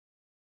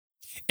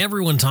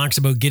Everyone talks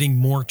about getting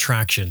more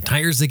traction,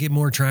 tires that get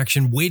more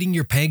traction, weighting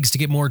your pegs to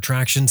get more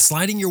traction,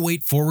 sliding your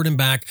weight forward and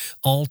back,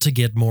 all to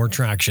get more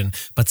traction.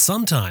 But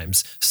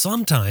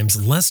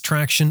sometimes less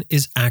traction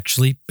is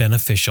actually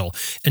beneficial.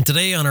 And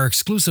today on our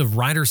exclusive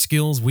Rider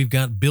Skills, we've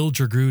got Bill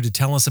Dragoo to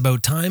tell us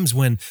about times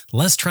when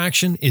less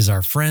traction is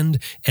our friend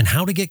and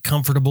how to get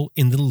comfortable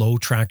in the low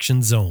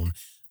traction zone.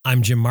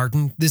 I'm Jim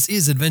Martin. This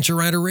is Adventure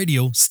Rider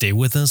Radio. Stay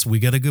with us. We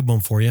got a good one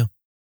for you.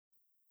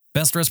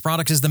 Best Rest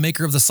Products is the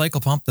maker of the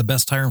Cycle Pump, the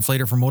best tire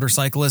inflator for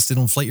motorcyclists.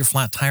 It'll inflate your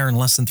flat tire in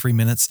less than 3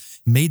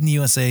 minutes. Made in the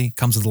USA,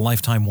 comes with a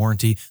lifetime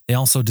warranty. They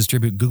also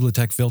distribute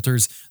Googletech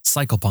filters,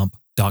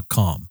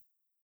 cyclepump.com.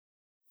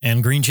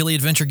 And Green Chili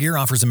Adventure Gear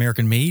offers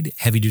American-made,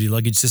 heavy-duty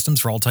luggage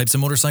systems for all types of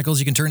motorcycles.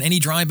 You can turn any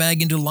dry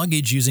bag into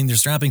luggage using their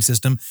strapping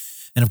system.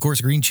 And of course,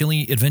 Green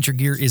Chili Adventure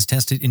Gear is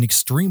tested in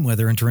extreme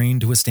weather and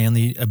terrain to withstand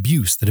the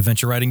abuse that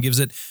adventure riding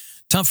gives it.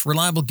 Tough,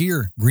 reliable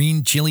gear,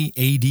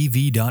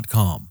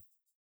 greenchiliadv.com.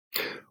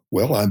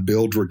 Well, I'm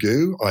Bill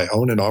Dragoo. I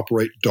own and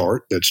operate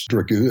DART, that's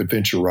Dragoo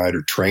Adventure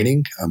Rider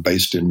Training. I'm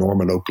based in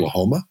Norman,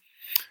 Oklahoma,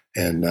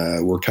 and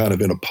we're kind of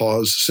in a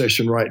pause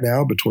session right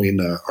now between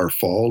our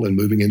fall and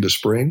moving into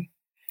spring,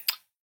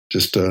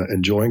 just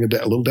enjoying a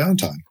little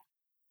downtime.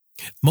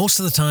 Most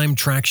of the time,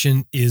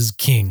 traction is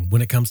king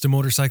when it comes to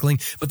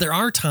motorcycling, but there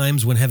are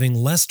times when having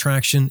less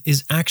traction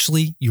is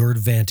actually your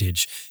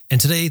advantage.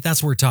 And today,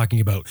 that's what we're talking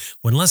about.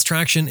 When less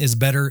traction is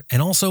better,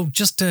 and also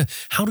just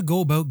how to go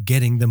about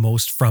getting the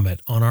most from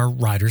it on our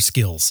Rider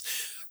Skills.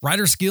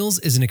 Rider Skills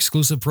is an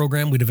exclusive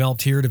program we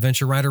developed here at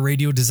Adventure Rider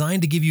Radio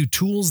designed to give you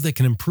tools that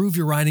can improve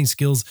your riding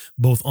skills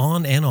both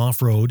on and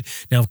off-road.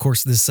 Now, of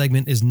course, this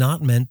segment is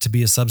not meant to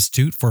be a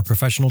substitute for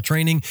professional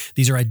training.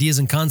 These are ideas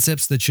and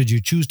concepts that should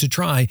you choose to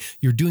try,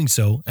 you're doing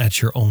so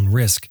at your own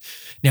risk.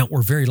 Now,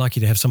 we're very lucky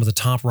to have some of the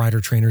top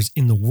rider trainers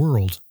in the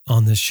world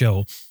on this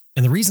show.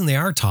 And the reason they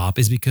are top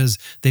is because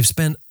they've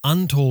spent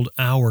untold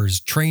hours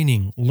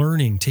training,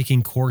 learning,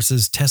 taking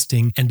courses,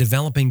 testing, and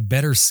developing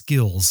better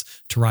skills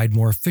to ride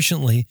more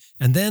efficiently,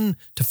 and then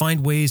to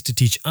find ways to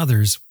teach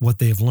others what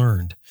they've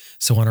learned.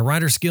 So on our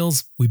Rider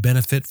Skills, we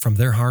benefit from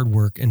their hard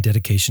work and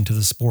dedication to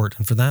the sport,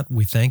 and for that,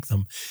 we thank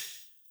them.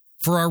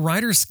 For our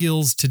Rider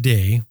Skills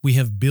today, we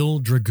have Bill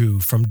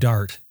Dragoo from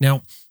DART.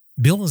 Now,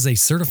 Bill is a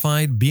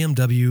certified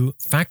BMW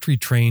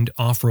factory-trained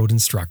off-road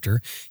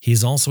instructor. He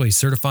is also a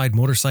certified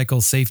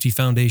Motorcycle Safety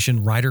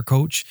Foundation rider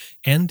coach,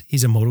 and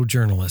he's a moto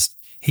journalist.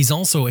 He's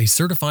also a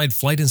certified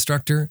flight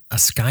instructor, a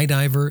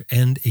skydiver,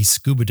 and a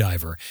scuba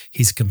diver.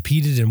 He's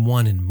competed and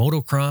won in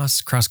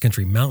motocross,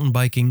 cross-country mountain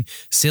biking,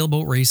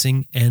 sailboat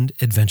racing, and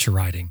adventure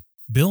riding.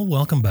 Bill,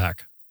 welcome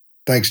back.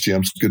 Thanks,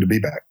 Jim. It's good to be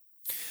back.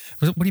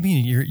 What do you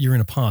mean you're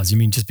in a pause? You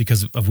mean just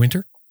because of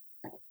winter?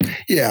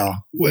 Yeah.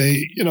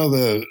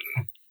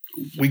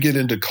 We get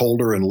into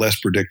colder and less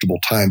predictable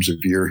times of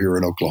year here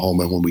in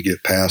Oklahoma when we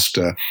get past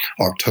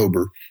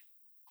October.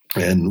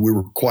 And we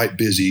were quite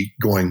busy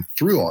going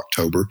through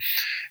October.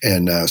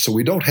 And so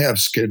we don't have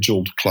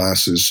scheduled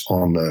classes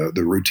on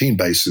the routine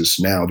basis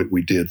now that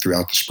we did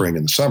throughout the spring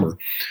and the summer.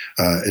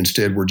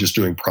 Instead, we're just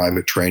doing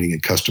private training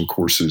and custom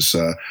courses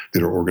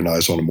that are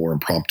organized on a more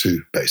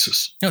impromptu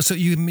basis. No, so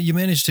you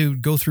managed to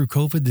go through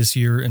COVID this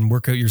year and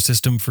work out your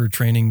system for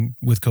training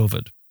with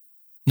COVID.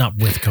 Not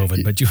with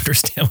COVID, but you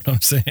understand what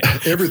I'm saying.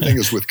 Everything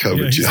is with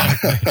COVID, yeah.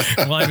 Exactly.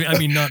 Well, I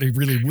mean, not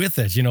really with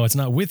it. It's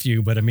not with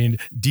you, but I mean,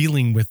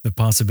 dealing with the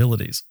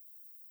possibilities.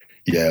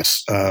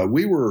 Yes.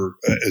 We were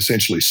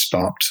essentially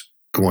stopped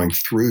going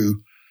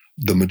through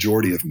the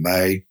majority of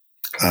May.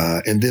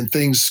 And then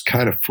things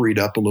kind of freed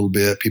up a little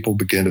bit. People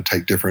began to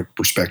take different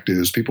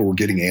perspectives. People were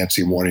getting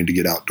antsy and wanting to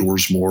get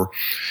outdoors more.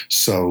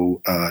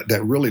 So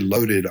that really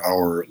loaded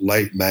our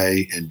late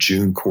May and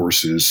June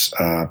courses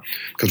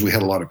because we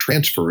had a lot of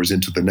transfers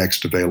into the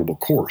next available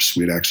course.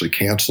 We'd actually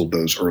canceled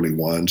those early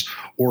ones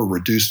or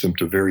reduced them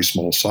to very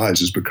small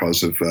sizes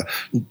because of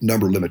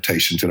number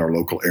limitations in our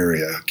local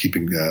area,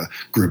 keeping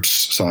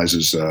groups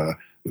sizes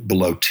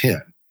below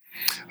 10.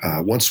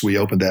 Once we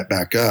opened that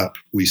back up,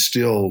 we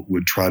still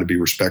would try to be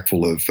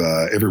respectful of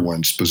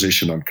everyone's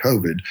position on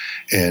COVID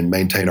and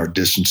maintain our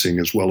distancing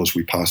as well as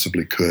we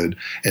possibly could.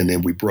 And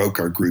then we broke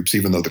our groups.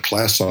 Even though the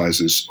class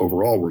sizes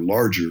overall were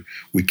larger,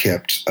 we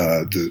kept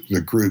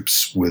the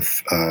groups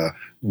with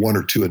one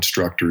or two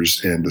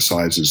instructors and the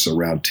sizes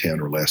around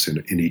 10 or less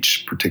in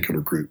each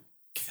particular group.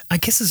 I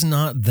guess it's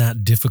not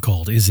that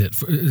difficult, is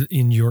it,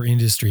 in your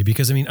industry?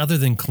 Because, I mean, other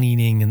than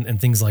cleaning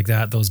and things like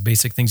that, those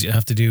basic things you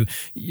have to do,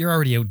 you're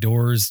already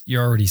outdoors,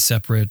 you're already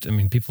separate. I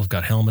mean, people have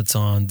got helmets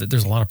on.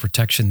 There's a lot of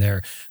protection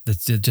there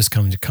that just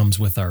comes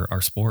with our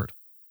sport.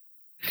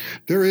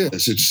 There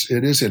is.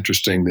 It is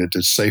interesting that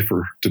it's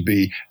safer to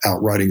be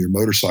out riding your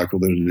motorcycle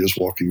than it is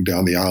walking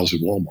down the aisles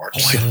at Walmart.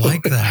 Oh, I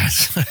like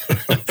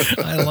that.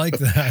 I like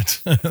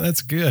that.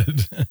 That's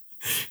good.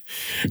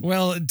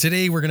 Well,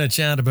 today we're going to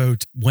chat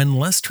about when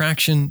less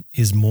traction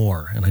is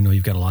more. And I know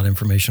you've got a lot of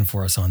information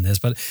for us on this,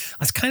 but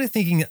I was kind of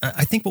thinking,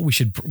 I think what we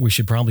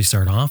should probably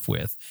start off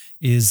with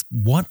is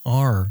what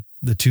are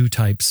the two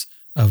types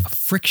of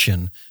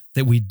friction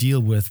that we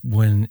deal with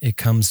when it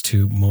comes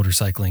to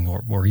motorcycling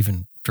or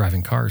even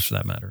driving cars for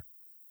that matter?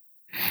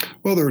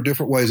 Well, there are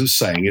different ways of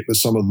saying it, but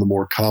some of the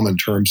more common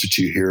terms that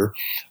you hear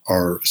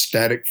are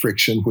static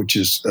friction, which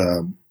is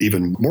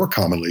even more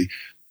commonly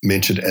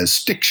mentioned as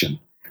stiction.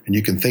 And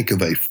you can think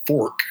of a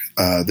fork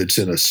that's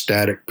in a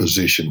static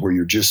position where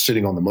you're just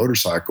sitting on the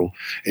motorcycle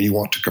and you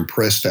want to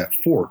compress that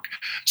fork.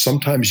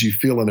 Sometimes you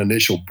feel an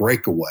initial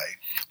breakaway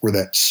where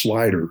that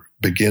slider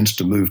begins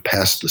to move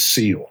past the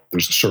seal.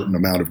 There's a certain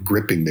amount of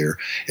gripping there.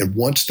 And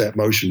once that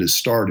motion is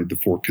started, the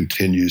fork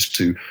continues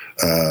to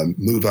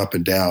move up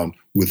and down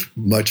with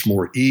much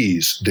more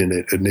ease than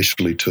it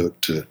initially took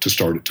to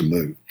start it to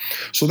move.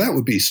 So that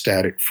would be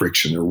static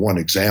friction, or one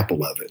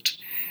example of it.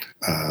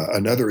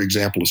 Another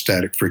example of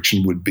static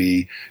friction would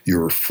be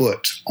your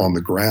foot on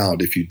the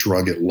ground if you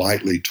drug it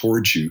lightly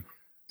towards you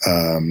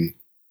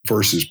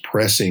versus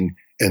pressing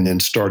and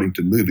then starting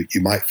to move it. You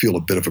might feel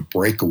a bit of a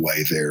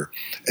breakaway there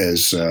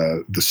as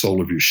the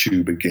sole of your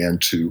shoe began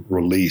to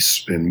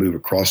release and move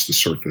across the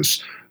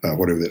surface,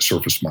 whatever that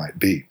surface might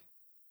be.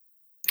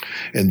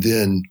 And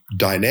then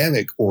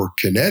dynamic or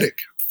kinetic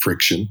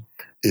friction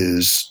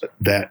is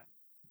that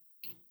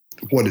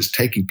what is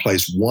taking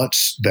place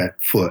once that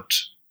foot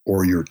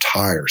or your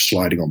tire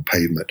sliding on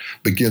pavement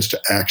begins to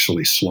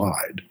actually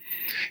slide.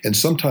 And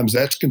sometimes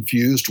that's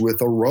confused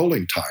with a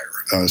rolling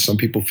tire. Some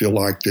people feel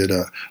like that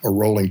a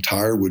rolling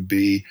tire would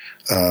be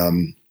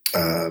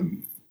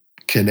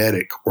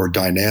kinetic or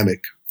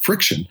dynamic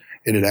friction,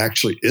 and it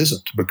actually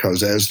isn't,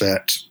 because as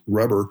that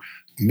rubber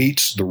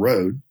meets the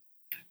road,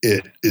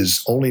 it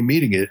is only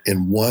meeting it at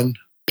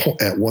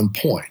one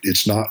point.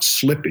 It's not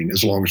slipping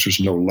as long as there's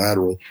no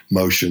lateral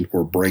motion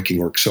or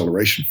braking or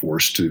acceleration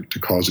force to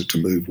cause it to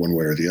move one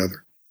way or the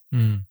other.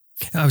 Mm.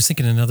 I was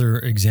thinking another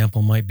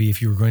example might be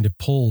if you were going to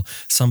pull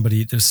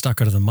somebody that's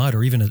stuck out of the mud,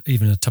 or even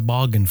a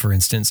toboggan, for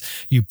instance.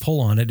 You pull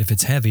on it if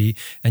it's heavy,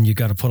 and you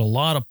got to put a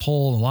lot of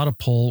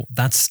pull.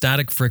 That's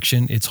static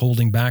friction. It's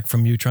holding back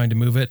from you trying to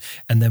move it.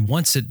 And then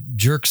once it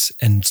jerks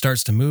and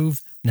starts to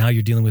move, now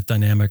you're dealing with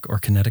dynamic or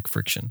kinetic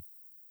friction.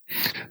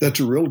 That's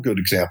a real good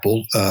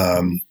example.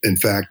 In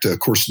fact, of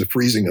course, the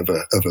freezing of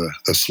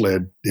a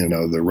sled,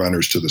 the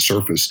runners to the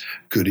surface,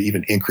 could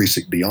even increase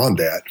it beyond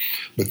that.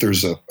 But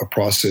there's a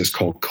process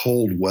called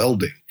cold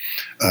welding.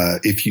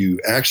 If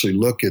you actually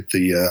look at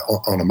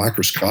on a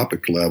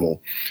microscopic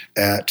level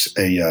at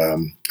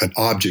an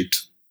object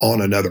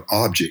on another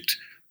object,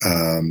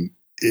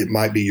 it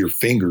might be your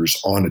fingers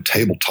on a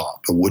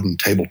tabletop, a wooden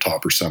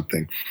tabletop or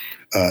something.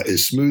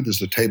 As smooth as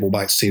the table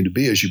might seem to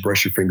be, as you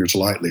brush your fingers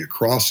lightly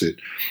across it,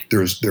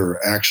 there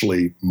are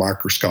actually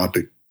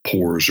microscopic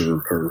pores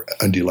or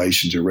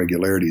undulations,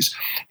 irregularities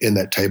in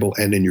that table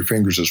and in your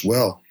fingers as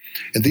well.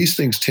 And these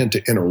things tend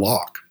to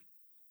interlock.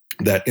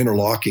 That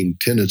interlocking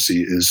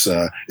tendency is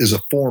a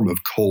form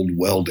of cold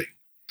welding.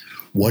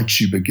 Once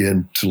you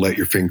begin to let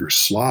your fingers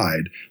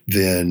slide,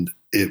 then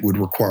it would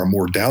require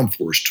more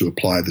downforce to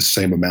apply the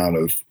same amount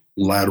of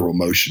lateral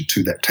motion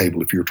to that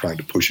table if you're trying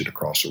to push it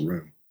across a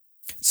room.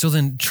 So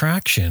then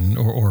traction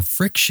or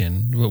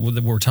friction, what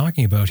we're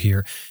talking about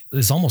here,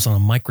 is almost on a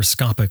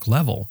microscopic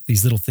level,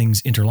 these little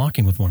things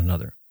interlocking with one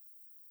another.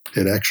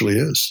 It actually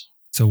is.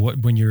 So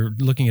when you're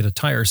looking at a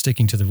tire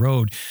sticking to the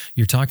road,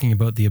 you're talking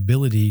about the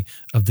ability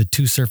of the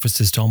two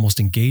surfaces to almost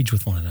engage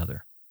with one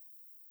another.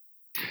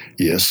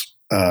 Yes.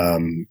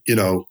 And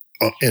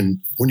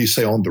when you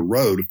say on the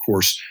road, of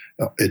course,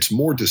 it's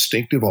more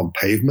distinctive on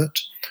pavement.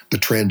 The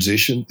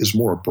transition is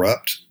more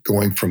abrupt,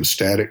 going from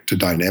static to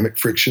dynamic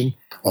friction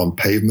on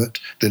pavement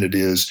than it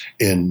is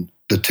in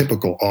the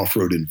typical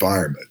off-road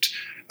environment.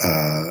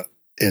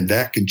 And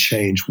that can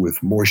change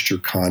with moisture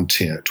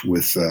content,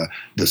 with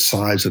the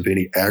size of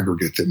any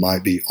aggregate that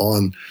might be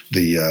on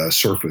the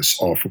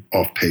surface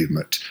off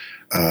pavement.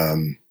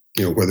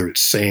 Whether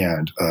it's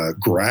sand,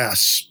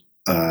 grass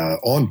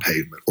on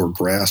pavement, or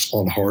grass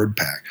on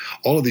hardpack.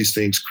 All of these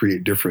things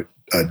create different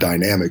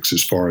dynamics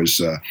as far as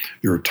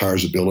your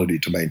tire's ability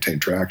to maintain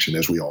traction,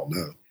 as we all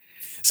know.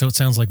 So it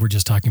sounds like we're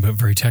just talking about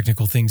very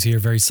technical things here,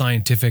 very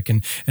scientific,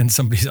 and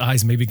somebody's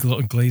eyes may be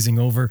glazing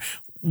over.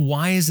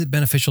 Why is it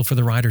beneficial for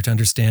the rider to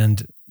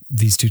understand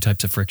these two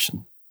types of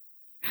friction?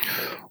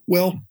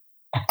 Well,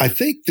 I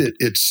think that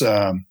it's,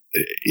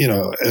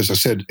 as I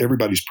said,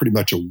 everybody's pretty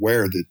much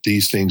aware that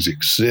these things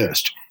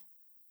exist.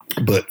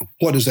 But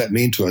what does that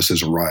mean to us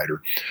as a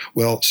rider?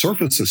 Well,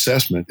 surface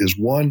assessment is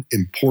one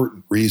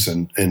important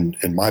reason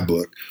in my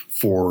book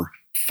for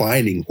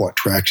finding what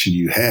traction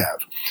you have.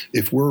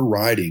 If we're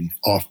riding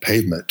off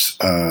pavement,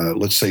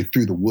 let's say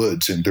through the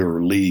woods, and there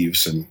are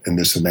leaves and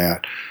this and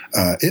that,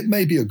 it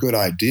may be a good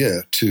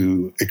idea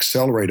to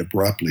accelerate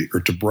abruptly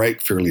or to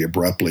brake fairly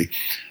abruptly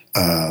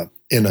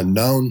in a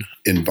known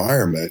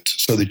environment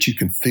so that you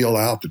can feel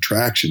out the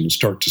traction and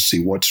start to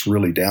see what's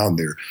really down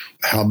there,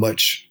 how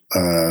much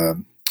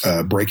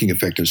braking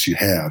effectiveness you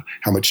have,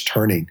 how much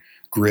turning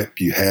grip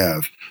you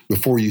have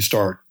before you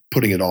start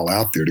putting it all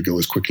out there to go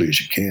as quickly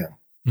as you can.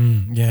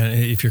 Yeah,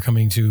 if you're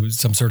coming to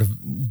some sort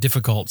of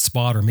difficult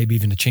spot or maybe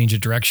even a change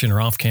of direction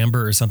or off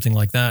camber or something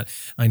like that,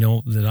 I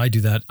know that I do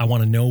that. I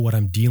want to know what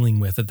I'm dealing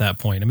with at that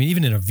point. I mean,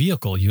 even in a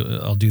vehicle,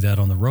 I'll do that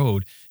on the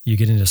road. You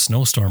get into a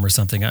snowstorm or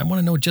something. I want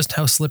to know just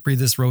how slippery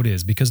this road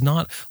is because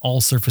not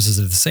all surfaces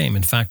are the same.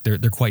 In fact, they're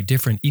quite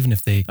different, even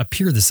if they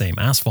appear the same.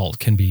 Asphalt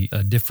can be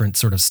a different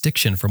sort of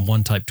stiction from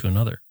one type to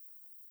another.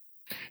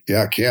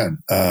 Yeah, it can.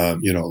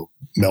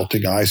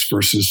 Melting ice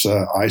versus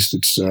ice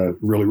that's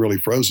really, really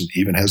frozen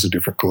even has a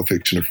different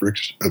coefficient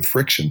of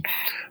friction.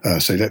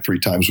 Say that 3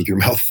 times with your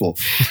mouth full.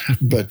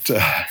 But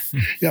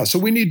so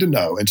we need to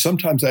know. And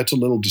sometimes that's a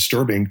little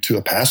disturbing to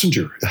a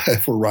passenger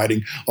if we're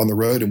riding on the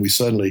road and we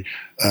suddenly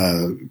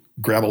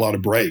grab a lot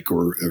of brake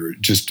or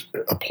just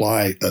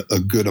apply a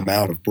good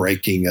amount of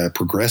braking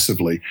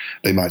progressively.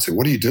 They might say,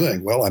 "What are you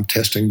doing?" "Well, I'm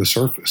testing the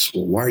surface."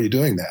 "Well, why are you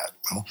doing that?"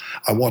 "Well,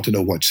 I want to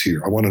know what's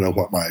here. I want to know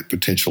what my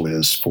potential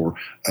is for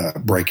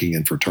braking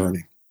and for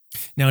turning."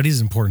 Now, it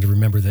is important to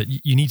remember that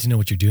you need to know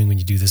what you're doing when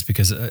you do this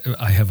because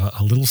I have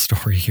a little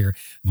story here.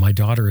 My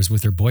daughter is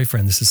with her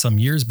boyfriend. This is some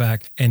years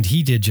back, and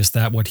he did just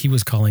that, what he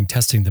was calling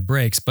testing the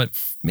brakes, but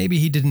maybe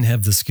he didn't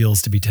have the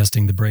skills to be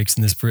testing the brakes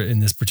in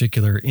this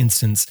particular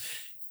instance.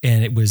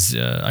 And it was,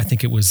 I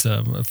think it was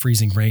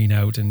freezing rain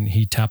out, and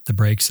he tapped the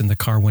brakes, and the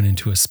car went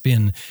into a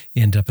spin,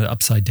 ended up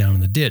upside down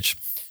in the ditch.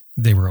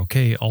 They were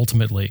okay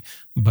ultimately,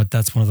 but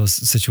that's one of those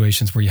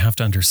situations where you have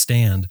to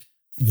understand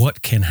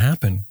what can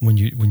happen when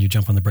you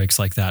jump on the brakes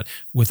like that.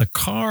 With a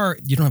car,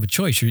 you don't have a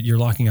choice. You're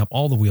locking up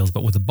all the wheels,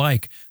 but with a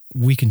bike,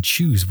 we can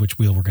choose which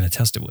wheel we're going to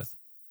test it with.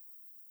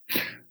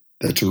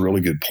 That's a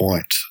really good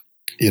point.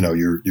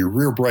 Your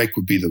rear brake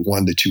would be the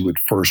one that you would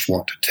first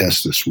want to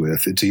test this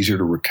with. It's easier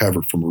to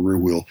recover from a rear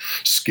wheel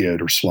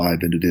skid or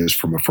slide than it is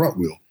from a front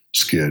wheel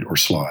skid or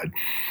slide.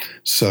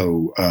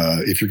 So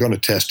if you're going to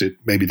test it,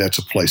 maybe that's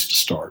a place to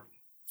start.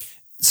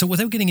 So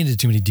without getting into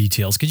too many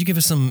details, could you give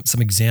us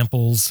some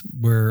examples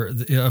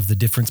of the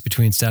difference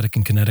between static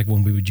and kinetic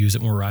when we would use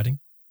it when we're riding?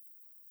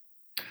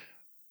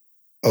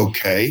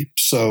 Okay,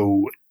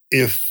 so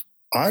if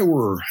I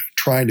were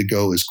trying to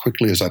go as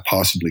quickly as I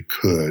possibly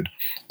could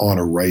on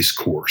a race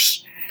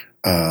course,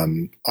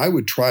 I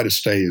would try to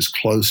stay as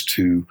close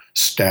to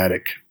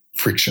static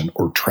friction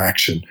or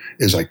traction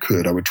as I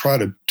could. I would try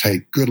to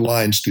take good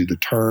lines through the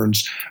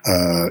turns,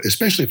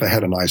 especially if I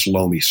had a nice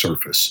loamy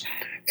surface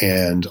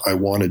and I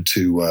wanted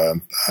to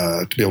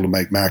be able to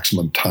make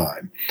maximum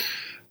time.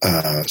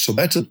 So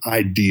that's an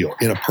ideal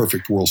in a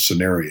perfect world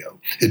scenario.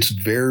 It's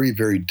very,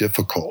 very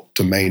difficult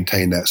to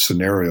maintain that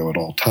scenario at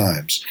all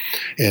times.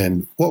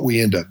 And what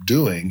we end up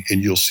doing,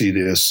 and you'll see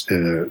this,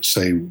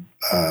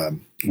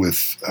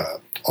 with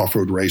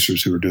off-road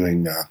racers who are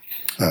doing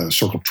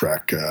circle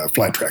track,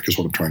 flat track is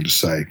what I'm trying to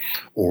say,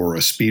 or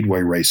a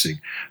speedway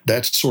racing.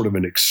 That's sort of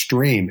an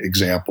extreme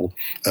example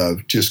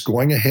of just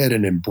going ahead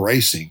and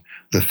embracing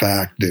the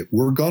fact that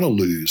we're going to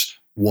lose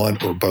one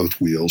or both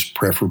wheels,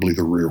 preferably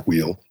the rear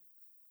wheel,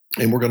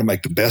 and we're going to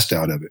make the best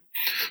out of it.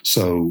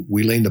 So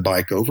we lean the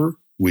bike over,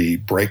 we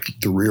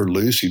break the rear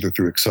loose either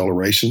through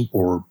acceleration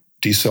or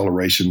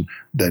deceleration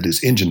that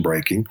is engine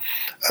braking,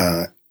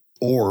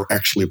 or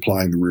actually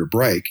applying the rear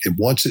brake. And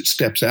once it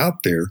steps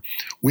out there,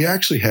 we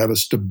actually have a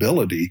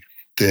stability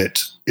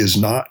that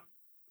is not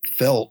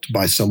felt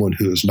by someone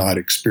who is not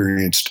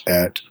experienced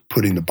at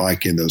putting the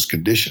bike in those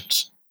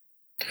conditions.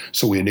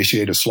 So we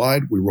initiate a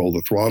slide, we roll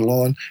the throttle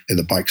on, and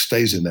the bike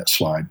stays in that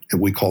slide.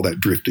 And we call that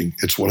drifting.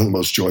 It's one of the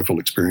most joyful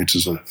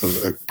experiences a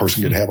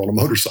person can have on a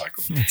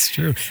motorcycle. It's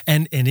true.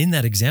 And in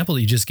that example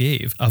that you just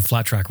gave of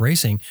flat track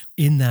racing,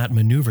 in that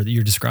maneuver that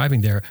you're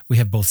describing there, we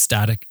have both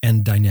static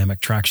and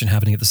dynamic traction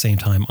happening at the same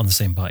time on the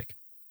same bike.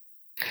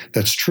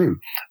 That's true.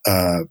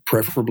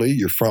 Preferably,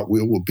 your front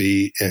wheel will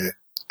be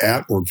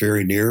at or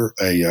very near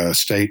a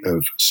state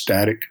of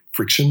static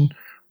friction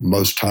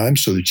most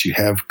times so that you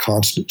have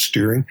constant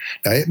steering.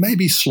 Now, it may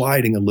be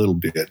sliding a little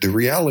bit. The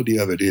reality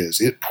of it is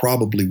it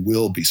probably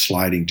will be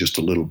sliding just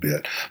a little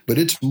bit, but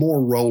it's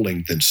more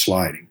rolling than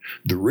sliding.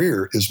 The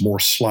rear is more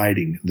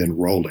sliding than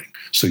rolling.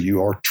 So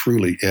you are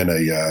truly in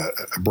a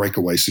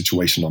breakaway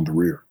situation on the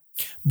rear.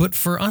 But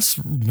for us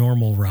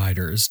normal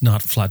riders,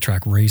 not flat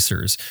track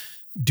racers,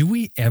 do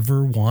we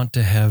ever want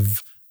to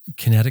have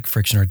kinetic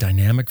friction or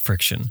dynamic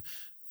friction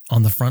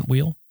on the front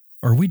wheel?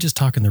 Or are we just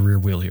talking the rear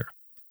wheel here?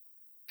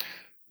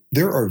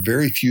 There are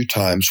very few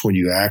times when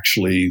you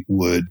actually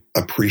would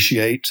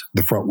appreciate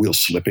the front wheel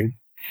slipping.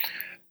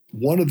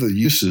 One of the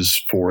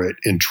uses for it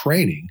in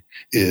training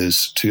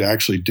is to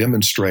actually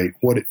demonstrate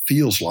what it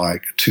feels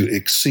like to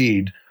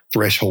exceed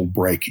threshold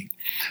braking.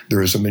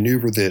 There is a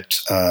maneuver that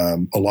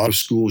a lot of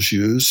schools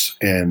use,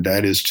 and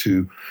that is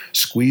to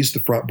squeeze the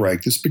front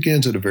brake. This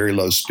begins at a very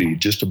low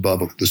speed, just above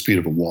the speed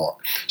of a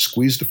walk.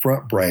 Squeeze the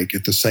front brake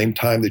at the same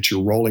time that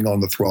you're rolling on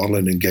the throttle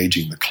and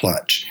engaging the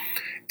clutch.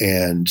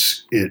 And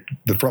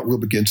the front wheel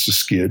begins to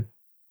skid.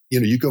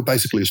 You go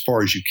basically as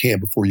far as you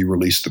can before you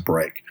release the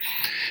brake.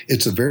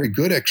 It's a very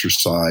good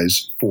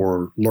exercise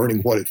for learning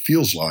what it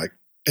feels like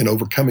and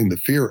overcoming the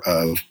fear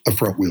of a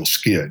front wheel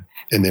skid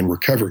and then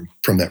recovering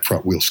from that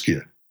front wheel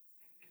skid.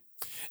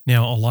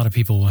 Now, a lot of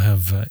people will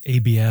have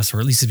ABS, or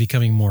at least it's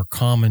becoming more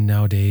common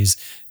nowadays.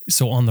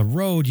 So on the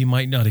road, you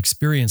might not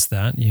experience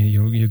that.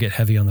 You get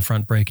heavy on the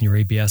front brake and your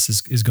ABS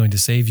is going to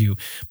save you.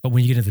 But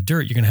when you get into the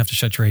dirt, you're going to have to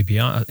shut your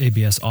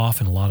ABS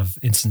off in a lot of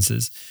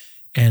instances.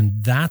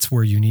 And that's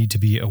where you need to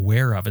be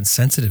aware of and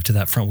sensitive to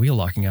that front wheel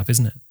locking up,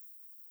 isn't it?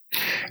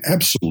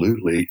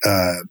 Absolutely.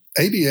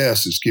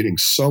 ABS is getting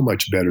so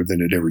much better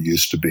than it ever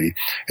used to be.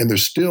 And there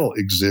still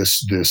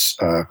exists this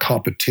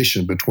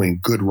competition between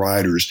good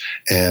riders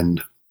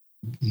and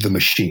the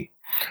machine.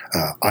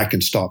 I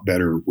can stop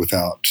better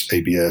without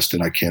ABS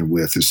than I can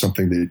with is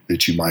something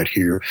that you might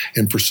hear.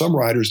 And for some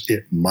riders,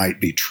 it might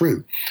be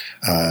true.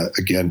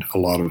 Again, a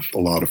lot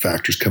of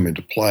factors come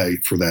into play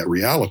for that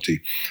reality.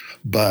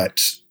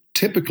 But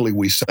typically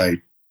we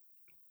say,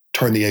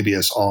 turn the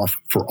ABS off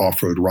for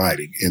off-road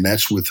riding, and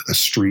that's with a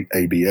street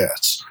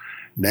ABS.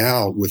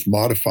 Now, with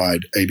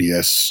modified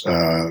ABS,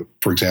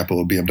 for example,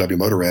 a BMW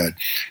Motorrad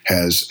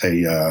has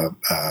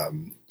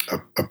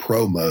a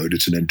pro mode.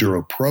 It's an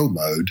Enduro Pro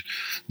mode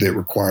that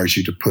requires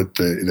you to put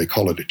they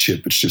call it a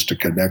chip, it's just a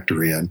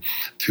connector in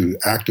to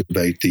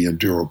activate the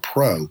Enduro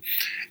Pro.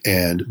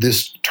 And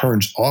this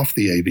turns off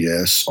the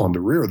ABS on the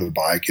rear of the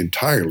bike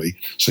entirely,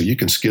 so you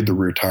can skid the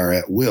rear tire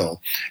at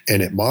will.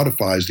 And it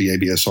modifies the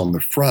ABS on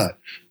the front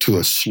to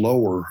a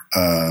slower,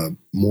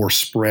 more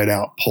spread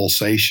out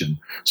pulsation.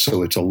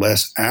 So it's a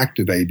less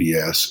active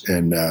ABS,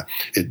 and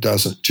it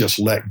doesn't just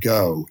let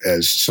go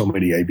as so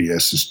many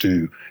ABSs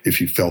do. If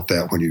you felt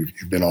that when you've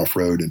been off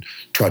road and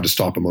tried to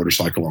stop a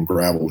motorcycle on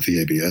gravel with the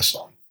ABS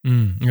on.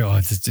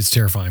 It's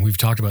terrifying. We've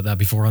talked about that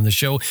before on the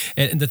show.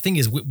 And the thing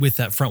is with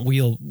that front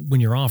wheel,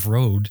 when you're off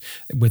road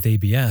with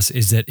ABS,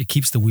 is that it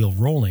keeps the wheel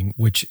rolling,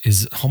 which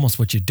is almost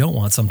what you don't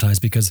want sometimes,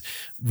 because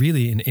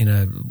really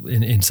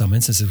in some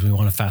instances, when you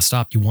want a fast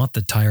stop, you want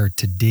the tire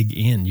to dig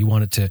in. You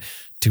want it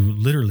to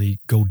literally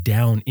go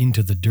down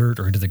into the dirt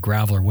or into the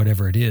gravel or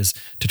whatever it is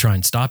to try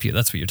and stop you.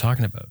 That's what you're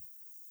talking about.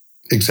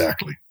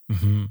 Exactly.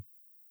 Mm-hmm.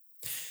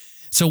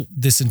 So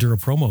this Enduro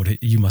Pro mode,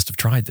 you must have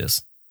tried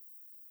this.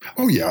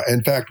 Oh, yeah.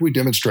 In fact, we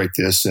demonstrate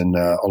this in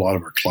a lot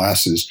of our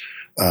classes.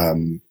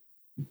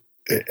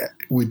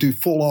 We do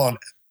full-on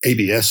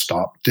ABS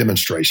stop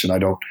demonstration. I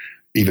don't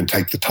even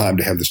take the time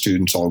to have the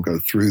students all go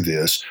through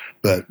this,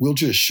 but we'll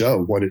just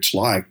show what it's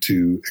like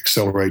to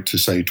accelerate to,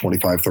 say,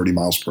 25, 30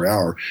 miles per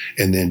hour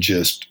and then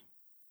just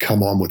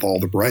come on with all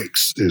the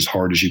brakes as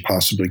hard as you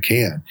possibly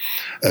can.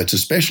 It's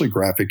especially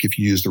graphic if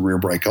you use the rear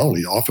brake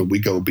only. Often we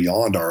go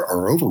beyond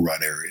our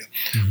overrun area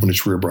when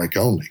it's rear brake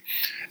only.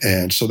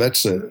 And so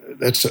that's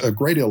a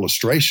great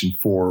illustration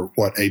for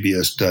what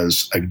ABS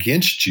does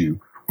against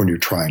you when you're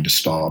trying to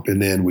stop.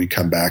 And then we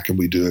come back and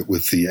we do it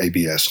with the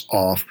ABS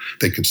off.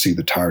 They can see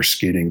the tire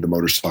skidding, the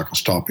motorcycle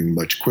stopping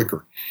much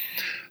quicker.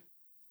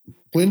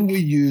 When we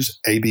use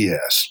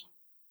ABS,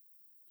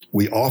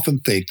 we often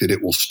think that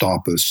it will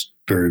stop us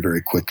very,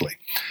 very quickly.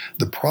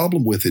 The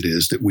problem with it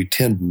is that we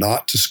tend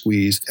not to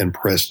squeeze and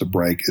press the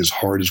brake as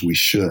hard as we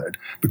should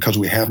because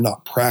we have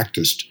not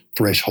practiced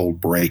threshold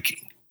braking.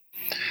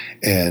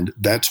 And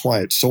that's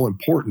why it's so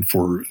important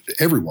for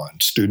everyone,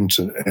 students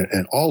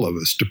and all of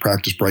us, to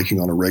practice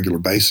braking on a regular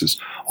basis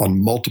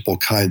on multiple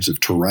kinds of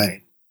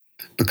terrain,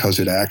 because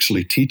it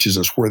actually teaches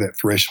us where that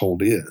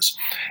threshold is.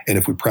 And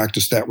if we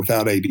practice that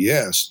without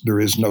ABS, there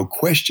is no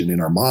question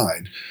in our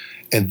mind.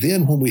 And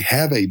then when we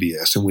have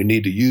ABS and we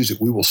need to use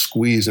it, we will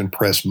squeeze and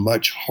press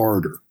much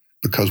harder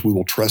because we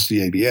will trust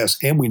the ABS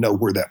and we know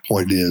where that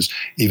point is,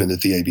 even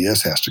if the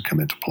ABS has to come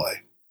into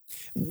play.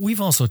 We've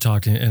also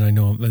talked, and I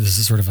know this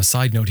is sort of a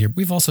side note here,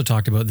 we've also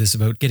talked about this,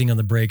 about getting on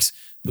the brakes.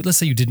 But let's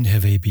say you didn't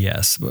have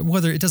ABS,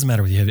 whether it doesn't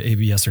matter whether you have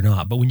ABS or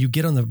not, but when you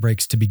get on the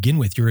brakes to begin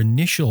with, your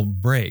initial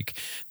brake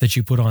that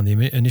you put on,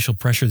 the initial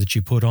pressure that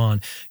you put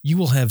on, you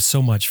will have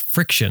so much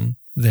friction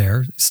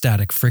there,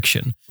 static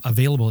friction,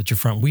 available at your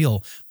front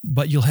wheel,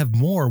 but you'll have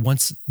more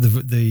once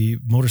the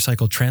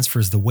motorcycle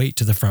transfers the weight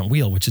to the front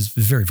wheel, which is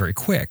very, very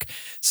quick.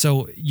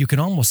 So you can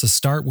almost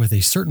start with a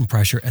certain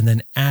pressure and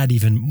then add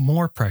even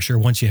more pressure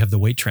once you have the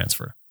weight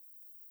transfer.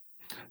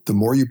 The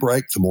more you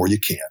brake, the more you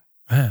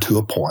can, to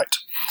a point.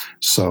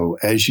 So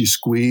as you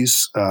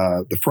squeeze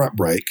the front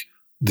brake,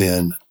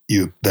 then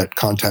that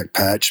contact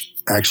patch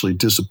actually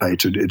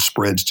dissipates. It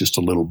spreads just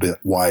a little bit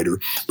wider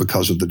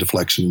because of the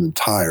deflection in the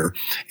tire,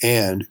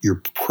 and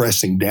you're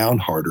pressing down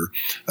harder.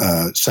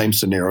 Same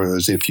scenario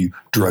as if you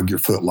drug your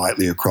foot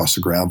lightly across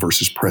the ground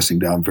versus pressing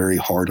down very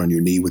hard on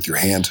your knee with your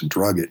hands and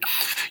drug it.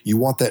 You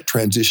want that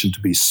transition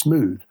to be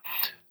smooth,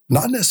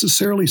 not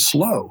necessarily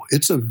slow.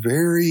 It's a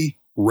very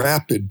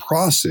rapid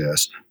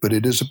process, but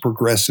it is a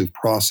progressive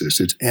process.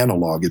 It's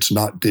analog. It's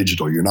not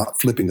digital. You're not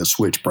flipping a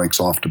switch, brakes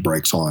off to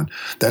brakes on.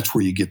 That's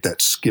where you get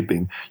that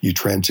skipping. You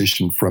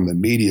transition from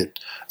immediate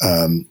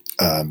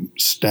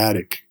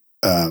static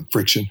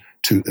friction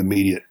to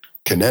immediate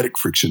kinetic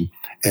friction,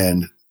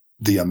 and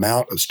the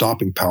amount of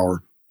stopping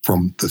power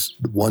from the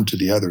one to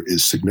the other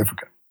is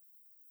significant.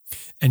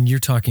 And you're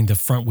talking the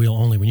front wheel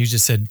only. When you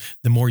just said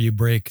the more you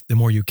brake, the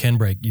more you can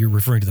brake, you're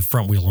referring to the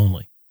front wheel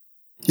only.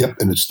 Yep,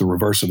 and it's the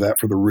reverse of that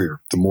for the rear.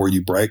 The more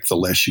you brake, the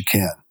less you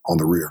can on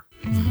the rear.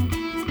 We're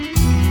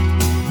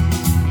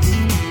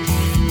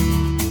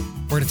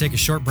going to take a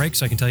short break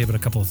so I can tell you about a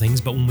couple of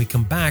things. But when we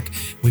come back,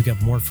 we've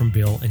got more from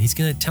Bill, and he's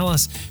going to tell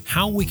us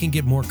how we can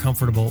get more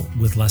comfortable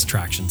with less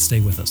traction.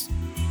 Stay with us.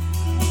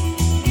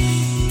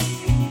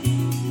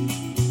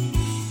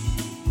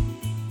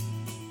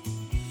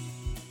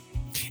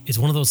 It's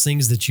one of those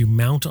things that you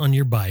mount on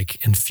your bike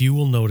and few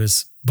will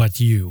notice but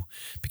you.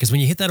 Because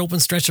when you hit that open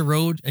stretch of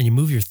road and you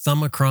move your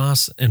thumb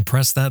across and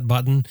press that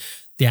button,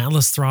 the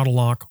Atlas throttle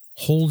lock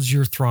holds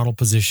your throttle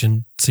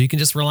position so you can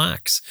just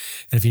relax.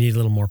 And if you need a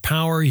little more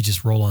power, you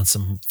just roll on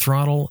some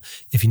throttle.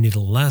 If you need a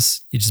little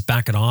less, you just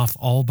back it off,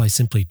 all by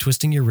simply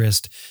twisting your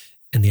wrist.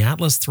 And the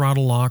Atlas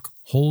throttle lock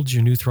holds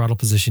your new throttle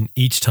position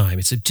each time.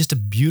 It's just a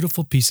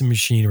beautiful piece of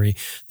machinery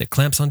that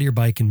clamps onto your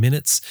bike in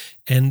minutes.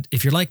 And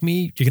if you're like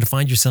me, you're going to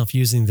find yourself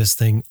using this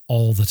thing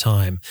all the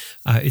time.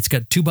 It's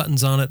got 2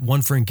 buttons on it,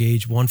 one for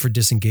engage, one for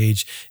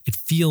disengage. It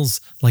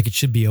feels like it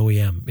should be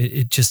OEM.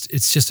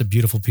 It's just a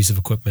beautiful piece of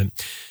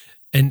equipment.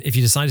 And if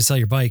you decide to sell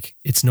your bike,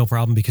 it's no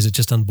problem because it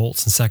just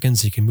unbolts in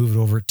seconds. You can move it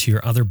over to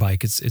your other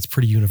bike. It's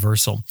pretty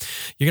universal.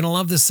 You're going to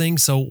love this thing,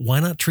 so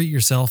why not treat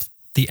yourself?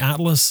 The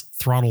Atlas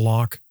Throttle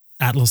Lock,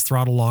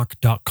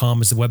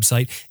 atlasthrottlelock.com is the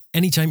website.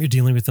 Anytime you're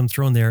dealing with them,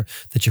 throw in there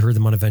that you heard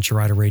them on Adventure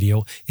Rider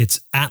Radio.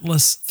 It's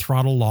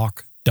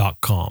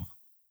atlasthrottlelock.com.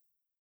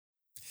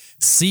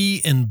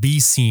 See and be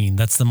seen.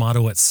 That's the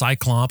motto at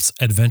Cyclops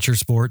Adventure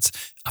Sports,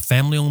 a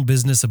family-owned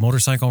business of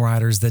motorcycle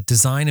riders that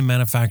design and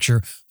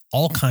manufacture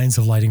all kinds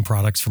of lighting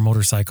products for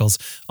motorcycles,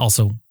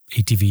 also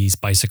ATVs,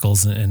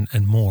 bicycles,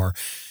 and more.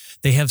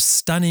 They have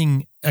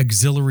stunning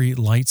auxiliary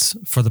lights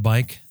for the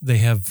bike. They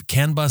have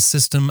CAN bus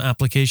system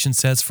application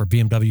sets for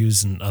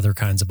BMWs and other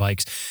kinds of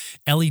bikes,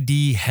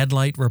 LED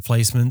headlight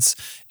replacements,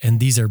 and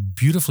these are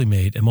beautifully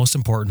made and, most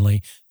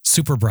importantly,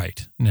 super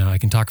bright. Now, I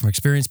can talk from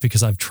experience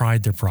because I've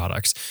tried their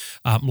products,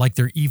 like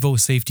their Evo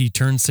Safety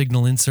turn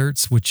signal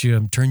inserts, which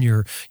turn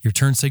your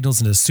turn signals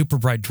into super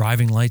bright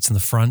driving lights in the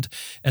front,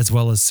 as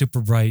well as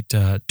super bright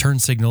turn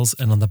signals.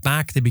 And on the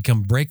back, they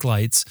become brake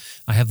lights.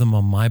 I have them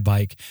on my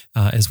bike,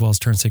 as well as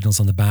turn signals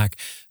on the back.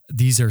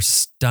 These are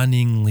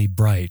stunningly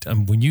bright.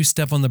 When you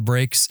step on the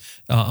brakes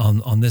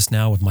on this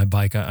now with my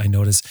bike, I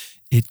notice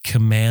it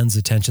commands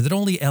attention that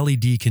only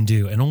LED can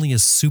do, and only a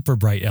super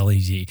bright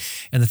LED.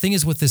 And the thing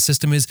is with this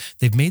system is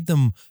they've made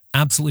them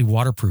absolutely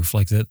waterproof.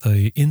 Like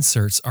the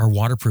inserts are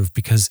waterproof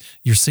because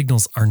your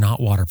signals are not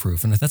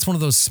waterproof. And that's one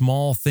of those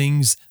small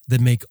things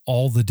that make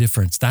all the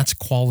difference. That's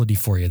quality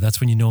for you. That's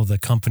when you know the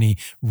company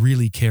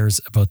really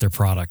cares about their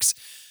products.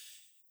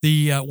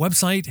 The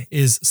website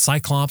is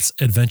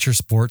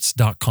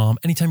cyclopsadventuresports.com.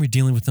 Anytime you're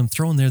dealing with them,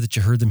 throw in there that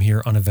you heard them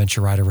here on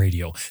Adventure Rider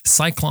Radio.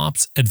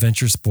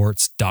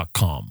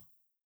 cyclopsadventuresports.com.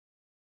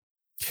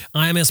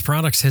 IMS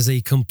Products has a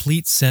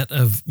complete set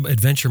of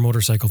adventure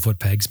motorcycle foot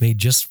pegs made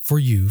just for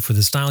you, for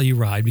the style you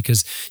ride,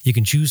 because you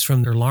can choose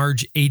from their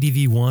large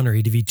ADV1 or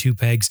ADV2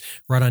 pegs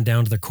right on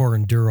down to their Core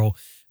Enduro.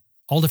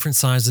 All different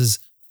sizes,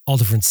 all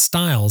different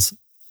styles,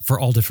 for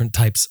all different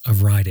types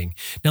of riding.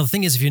 Now, the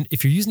thing is,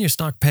 if you're using your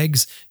stock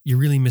pegs, you're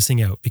really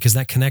missing out because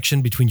that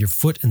connection between your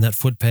foot and that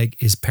foot peg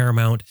is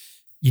paramount.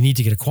 You need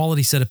to get a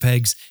quality set of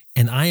pegs,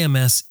 and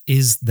IMS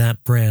is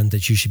that brand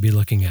that you should be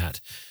looking at.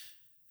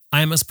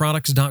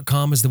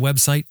 IMSproducts.com is the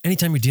website.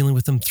 Anytime you're dealing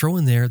with them, throw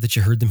in there that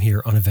you heard them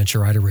here on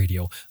Adventure Rider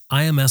Radio.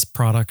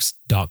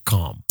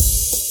 IMSproducts.com.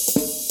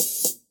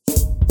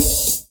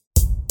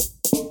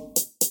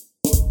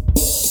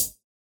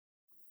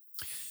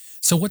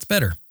 So what's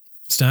better,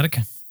 static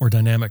or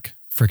dynamic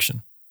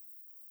friction?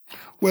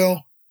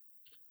 Well,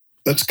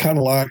 that's kind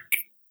of like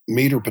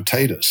meat or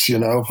potatoes,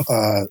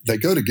 they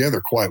go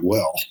together quite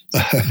well.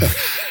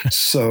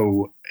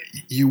 So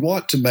you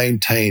want to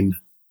maintain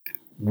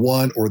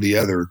one or the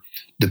other,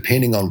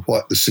 depending on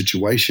what the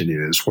situation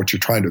is, what you're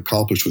trying to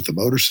accomplish with the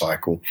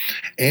motorcycle,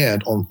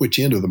 and on which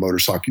end of the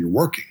motorcycle you're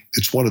working.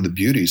 It's one of the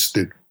beauties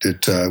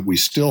that we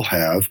still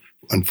have.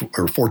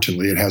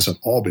 Unfortunately, it hasn't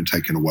all been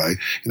taken away,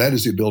 and that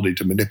is the ability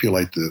to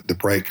manipulate the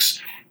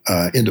brakes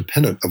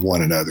independent of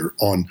one another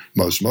on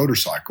most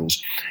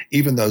motorcycles,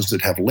 even those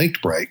that have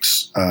linked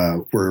brakes,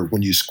 where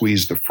when you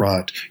squeeze the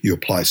front, you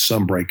apply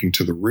some braking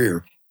to the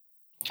rear.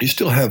 You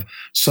still have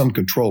some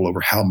control over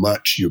how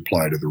much you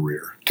apply to the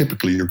rear.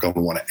 Typically, you're going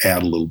to want to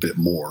add a little bit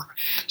more.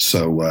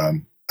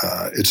 So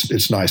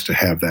it's nice to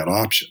have that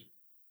option.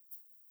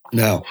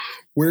 Now,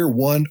 where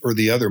one or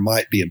the other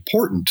might be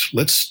important,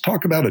 let's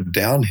talk about a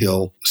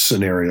downhill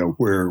scenario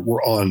where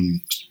we're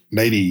on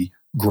maybe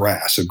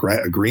grass, a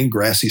green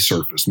grassy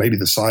surface, maybe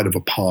the side of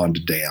a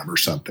pond dam or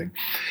something,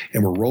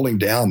 and we're rolling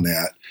down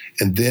that,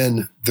 and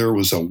then there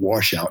was a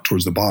washout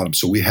towards the bottom,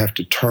 so we have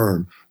to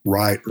turn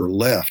right or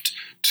left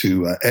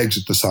to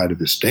exit the side of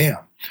this dam.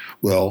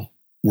 Well,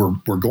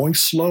 we're going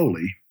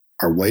slowly,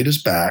 our weight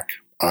is back,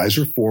 eyes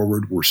are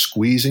forward, we're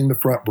squeezing the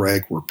front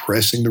brake, we're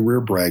pressing the rear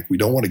brake, we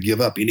don't want to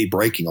give up any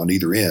braking on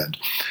either end,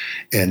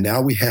 and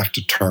now we have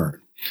to turn.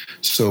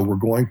 So we're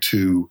going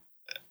to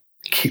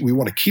we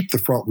want to keep the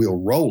front wheel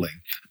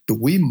rolling, but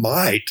we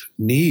might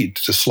need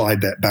to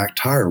slide that back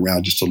tire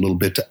around just a little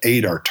bit to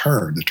aid our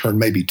turn. The turn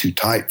may be too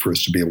tight for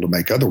us to be able to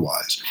make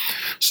otherwise.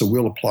 So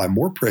we'll apply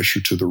more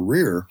pressure to the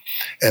rear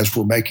as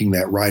we're making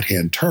that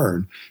right-hand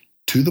turn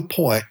to the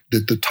point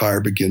that the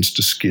tire begins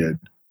to skid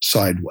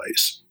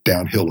sideways,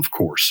 downhill, of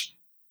course.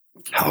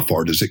 How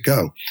far does it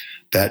go?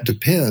 That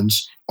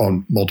depends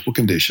on multiple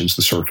conditions,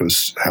 the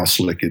surface, how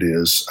slick it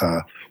is,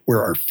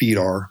 where our feet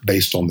are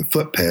based on the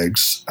foot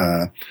pegs.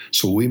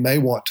 So we may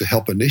want to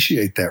help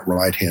initiate that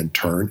right-hand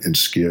turn and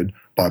skid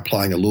by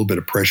applying a little bit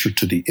of pressure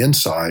to the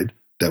inside.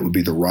 That would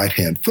be the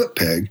right-hand foot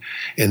peg.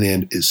 And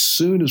then as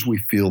soon as we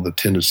feel the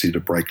tendency to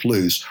break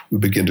loose, we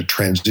begin to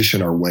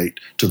transition our weight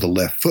to the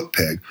left foot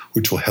peg,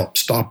 which will help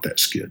stop that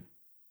skid.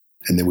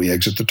 And then we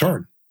exit the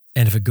turn.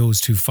 And if it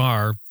goes too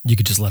far, you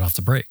could just let off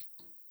the brake.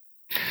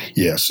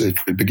 Yes, if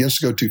it begins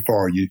to go too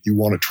far, you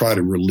want to try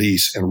to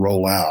release and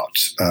roll out.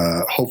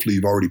 Hopefully,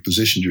 you've already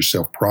positioned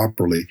yourself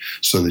properly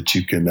so that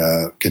you can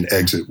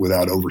exit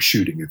without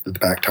overshooting. If the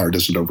back tire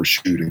doesn't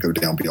overshoot and go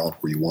down beyond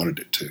where you wanted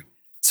it to.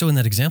 So in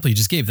that example you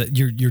just gave, that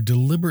you're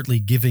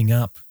deliberately giving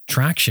up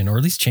traction, or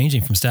at least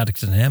changing from static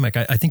to dynamic.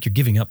 I think you're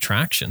giving up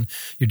traction.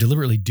 You're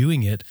deliberately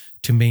doing it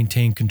to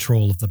maintain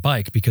control of the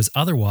bike, because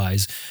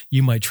otherwise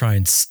you might try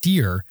and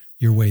steer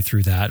your way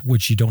through that,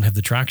 which you don't have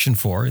the traction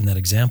for in that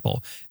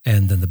example,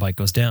 and then the bike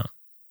goes down.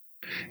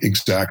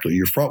 Exactly.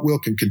 Your front wheel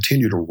can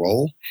continue to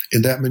roll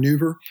in that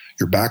maneuver.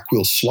 Your back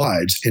wheel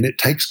slides, and it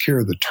takes care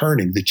of the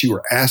turning that you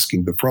were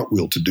asking the front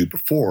wheel to do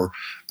before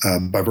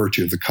by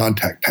virtue of the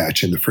contact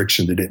patch and the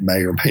friction that it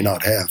may or may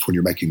not have when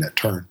you're making that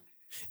turn.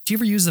 Do you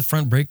ever use the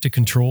front brake to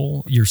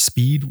control your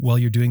speed while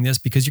you're doing this?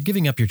 Because you're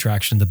giving up your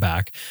traction in the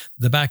back.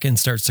 The back end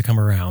starts to come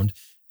around.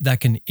 That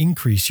can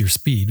increase your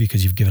speed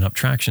because you've given up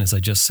traction, as I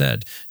just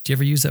said. Do you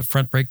ever use that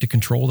front brake to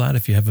control that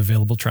if you have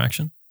available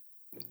traction?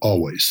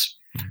 Always.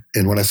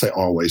 And when I say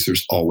always,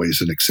 there's always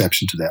an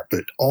exception to that,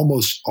 but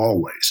almost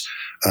always.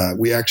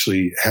 We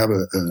actually have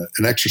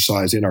an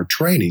exercise in our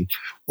training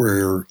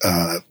where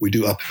we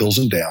do uphills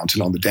and downs.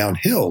 And on the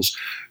downhills,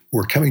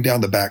 we're coming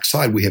down the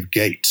backside, we have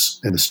gates,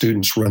 and the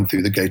students run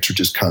through. The gates are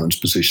just cones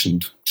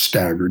positioned,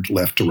 staggered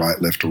left to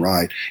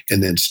right,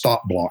 and then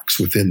stop blocks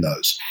within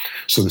those.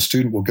 So the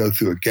student will go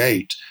through a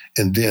gate,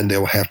 and then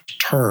they'll have to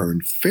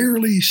turn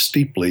fairly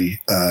steeply,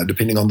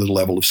 depending on the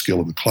level of skill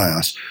of the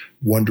class,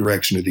 one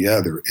direction or the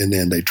other, and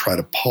then they try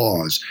to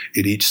pause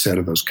at each set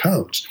of those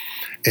cones.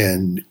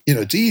 And,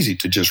 it's easy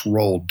to just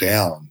roll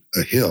down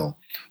a hill,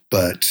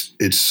 but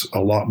it's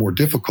a lot more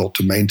difficult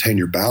to maintain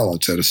your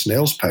balance at a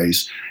snail's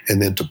pace and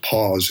then to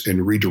pause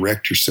and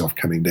redirect yourself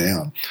coming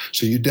down.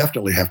 So you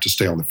definitely have to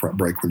stay on the front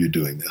brake when you're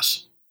doing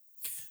this.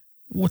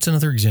 What's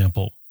another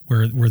example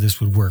where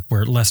this would work,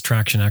 where less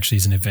traction actually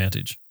is an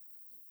advantage?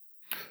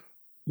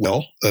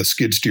 Well, a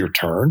skid steer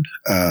turn.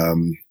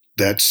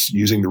 That's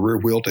using the rear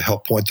wheel to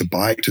help point the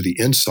bike to the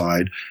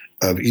inside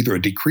of either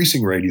a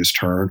decreasing radius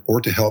turn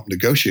or to help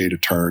negotiate a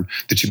turn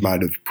that you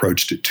might have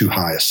approached at too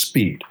high a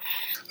speed.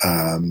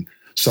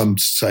 Some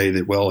say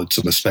that, well, it's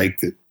a mistake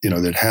that,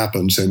 that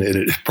happens, and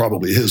it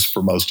probably is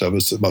for most of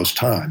us at most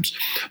times.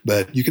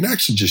 But you can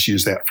actually just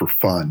use that for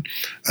fun.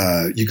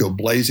 You go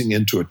blazing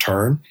into a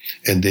turn,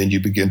 and then you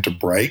begin to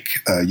brake.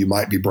 You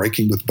might be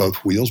braking with both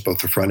wheels, both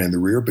the front and the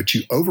rear, but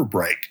you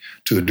overbrake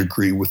to a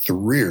degree with the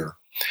rear.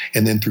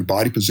 And then through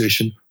body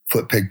position,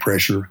 foot peg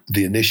pressure,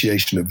 the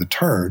initiation of the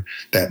turn,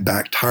 that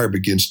back tire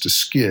begins to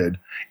skid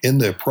in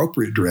the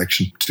appropriate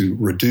direction to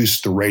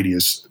reduce the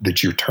radius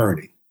that you're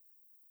turning.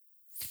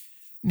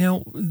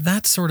 Now,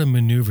 that sort of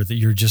maneuver that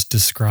you're just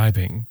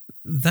describing,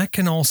 that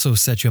can also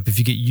set you up, if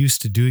you get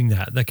used to doing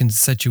that, that can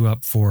set you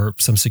up for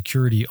some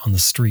security on the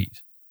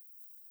street.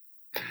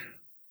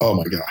 Oh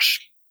my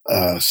gosh.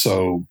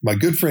 So my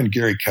good friend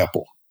Gary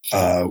Keppel,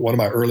 one of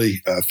my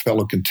early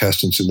fellow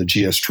contestants in the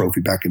GS Trophy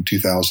back in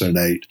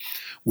 2008,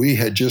 we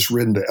had just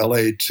ridden to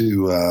LA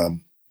to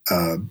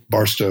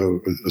Barstow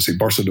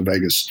to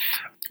Vegas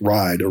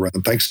ride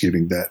around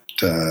Thanksgiving that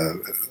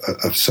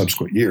a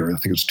subsequent year. I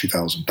think it was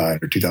 2009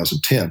 or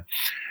 2010.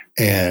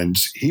 And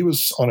he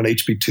was on an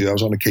HP2. I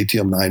was on a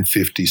KTM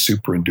 950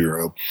 Super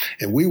Enduro.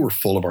 And we were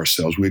full of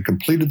ourselves. We had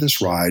completed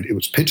this ride. It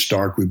was pitch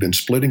dark. We'd been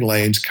splitting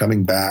lanes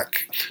coming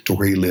back to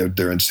where he lived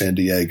there in San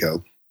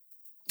Diego.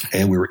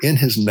 And we were in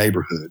his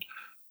neighborhood.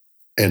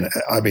 And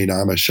I mean,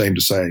 I'm ashamed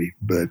to say,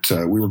 but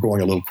we were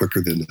going a little quicker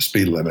than the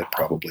speed limit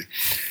probably.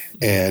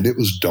 And it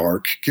was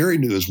dark. Gary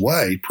knew his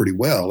way pretty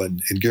well,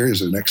 and Gary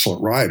is an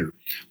excellent rider.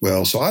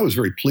 Well, so I was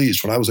very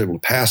pleased when I was able to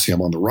pass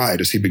him on the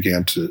right as he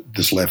began to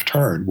this left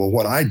turn. Well,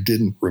 what I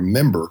didn't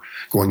remember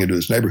going into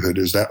his neighborhood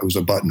is that it was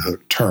a button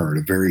hook turn,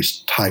 a very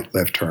tight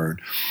left turn.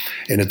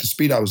 And at the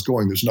speed I was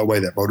going, there's no way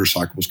that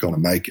motorcycle was going to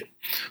make it.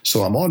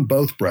 So I'm on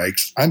both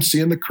brakes. I'm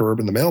seeing the curb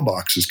and the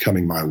mailbox is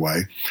coming my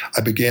way.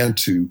 I began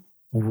to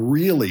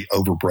really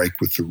overbrake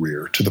with the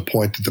rear to the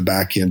point that the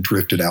back end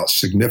drifted out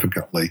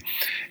significantly.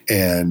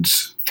 And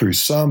through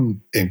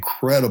some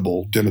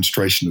incredible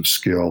demonstration of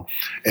skill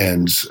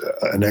and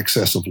an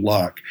excess of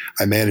luck,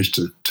 I managed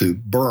to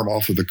berm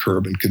off of the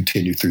curb and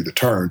continue through the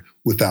turn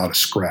without a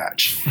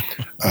scratch.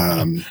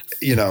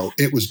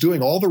 It was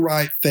doing all the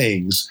right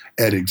things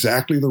at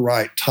exactly the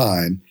right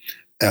time.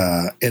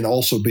 And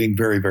also being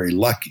very, very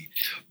lucky.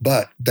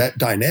 But that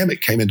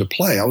dynamic came into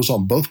play. I was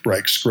on both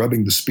brakes,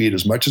 scrubbing the speed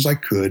as much as I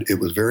could. It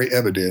was very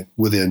evident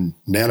within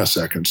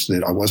nanoseconds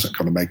that I wasn't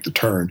going to make the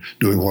turn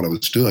doing what I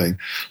was doing.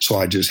 So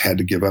I just had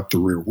to give up the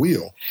rear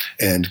wheel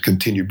and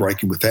continue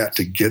braking with that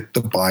to get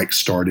the bike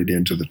started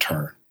into the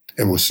turn,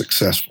 and was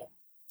successful.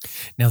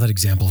 Now that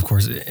example, of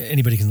course,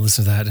 anybody can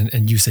listen to that.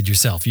 And you said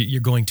yourself, you're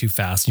going too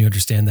fast, and you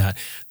understand that.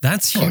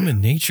 That's human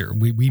nature.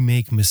 We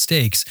make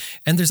mistakes.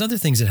 And there's other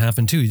things that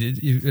happen too.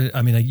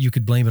 You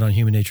could blame it on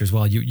human nature as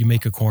well. You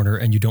make a corner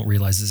and you don't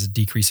realize it's a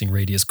decreasing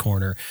radius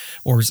corner,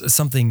 or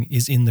something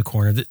is in the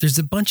corner. There's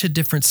a bunch of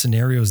different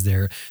scenarios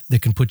there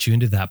that can put you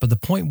into that. But the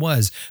point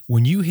was,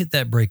 when you hit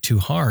that brake too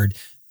hard,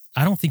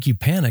 I don't think you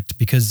panicked,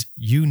 because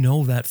you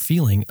know that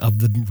feeling of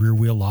the rear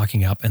wheel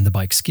locking up and the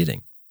bike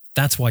skidding.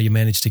 That's why you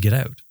managed to get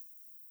out.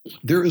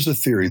 There is a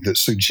theory that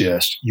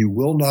suggests you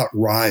will not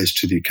rise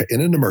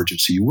in an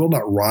emergency, you will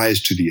not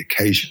rise to the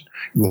occasion.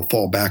 You will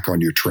fall back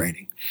on your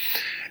training.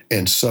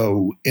 And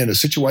so in a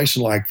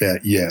situation like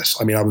that, yes,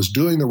 I was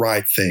doing the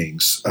right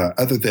things,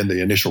 other than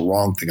the initial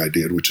wrong thing I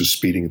did, which is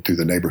speeding through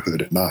the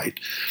neighborhood at night.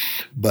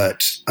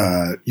 But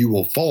you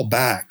will fall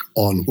back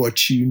on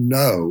what you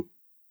know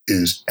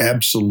is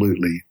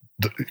absolutely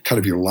kind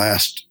of your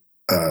last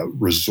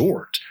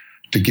resort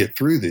to get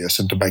through this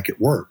and to make it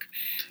work.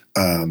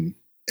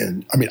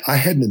 I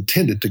hadn't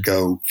intended to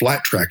go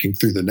flat tracking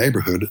through the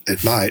neighborhood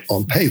at night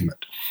on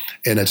pavement.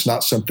 And it's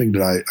not something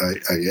that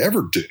I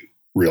ever do,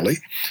 really.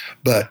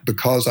 But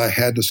because I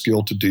had the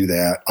skill to do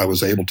that, I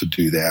was able to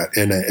do that.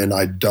 And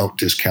I don't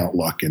discount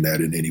luck in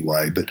that in any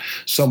way. But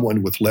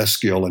someone with less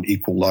skill and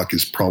equal luck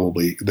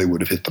they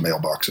would have hit the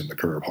mailbox and the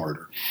curb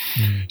harder.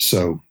 Mm-hmm.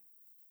 So,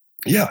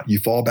 yeah, you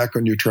fall back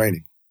on your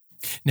training.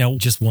 Now,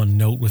 just one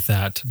note with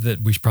that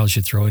we probably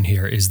should throw in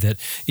here is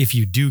that if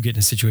you do get in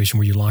a situation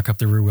where you lock up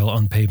the rear wheel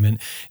on pavement,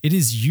 it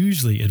is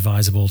usually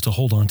advisable to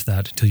hold on to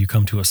that until you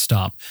come to a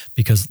stop,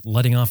 because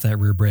letting off that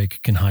rear brake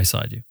can high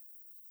side you.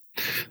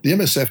 The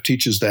MSF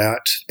teaches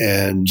that,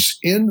 and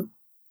in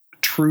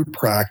true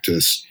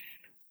practice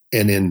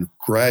and in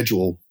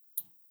gradual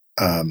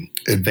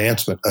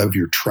advancement of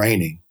your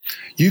training,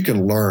 you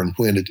can learn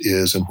when it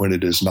is and when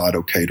it is not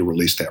okay to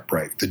release that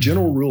brake. The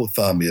general rule of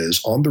thumb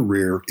is on the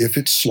rear, if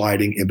it's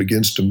sliding and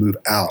begins to move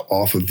out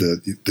off of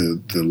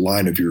the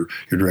line of your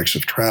direction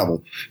of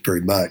travel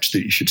very much,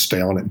 that you should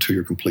stay on it until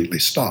you're completely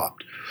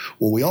stopped.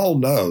 Well, we all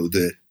know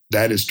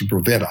that is to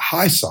prevent a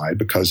high side,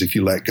 because if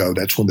you let go,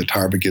 that's when the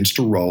tire begins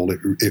to roll.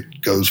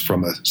 It goes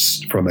from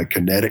a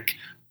kinetic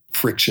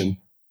friction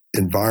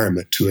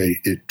environment to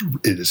it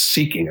is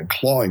seeking and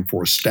clawing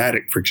for a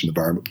static friction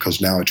environment, because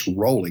now it's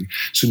rolling.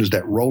 As soon as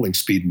that rolling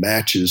speed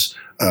matches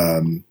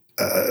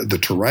the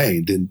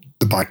terrain, then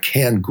the bike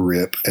can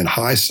grip and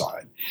high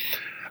side.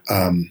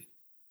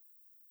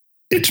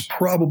 It's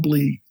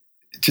probably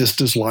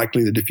just as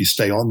likely that if you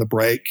stay on the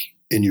brake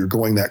and you're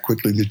going that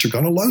quickly, that you're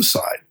going to low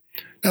side.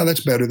 Now,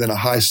 that's better than a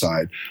high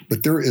side,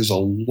 but there is a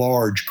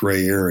large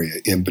gray area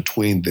in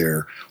between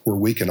there where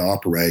we can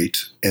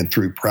operate and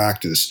through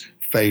practice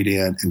fade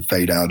in and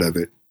fade out of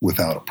it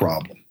without a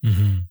problem.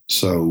 Mm-hmm.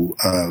 So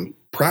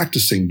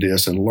practicing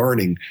this and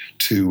learning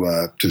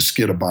to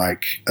skid a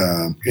bike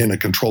in a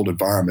controlled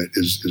environment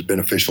is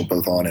beneficial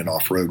both on and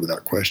off road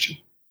without question.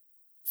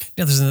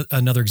 Now, there's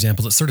another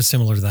example that's sort of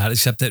similar to that,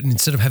 except that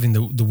instead of having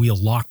the wheel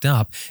locked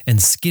up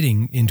and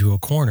skidding into a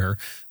corner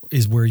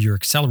is where you're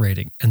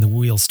accelerating and the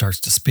wheel starts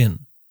to spin.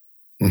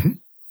 Mm-hmm.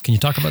 Can you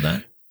talk about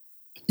that?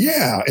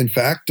 Yeah. In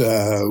fact,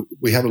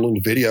 we have a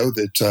little video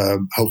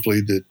that hopefully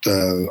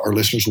that our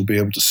listeners will be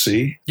able to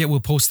see. Yeah,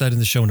 we'll post that in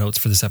the show notes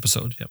for this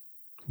episode. Yep.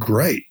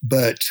 Great.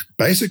 But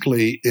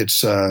basically,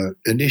 it's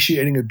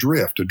initiating a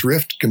drift. A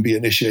drift can be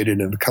initiated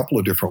in a couple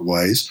of different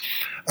ways.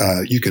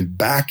 You can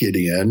back it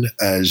in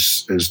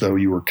as though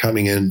you were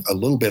coming in a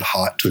little bit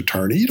hot to a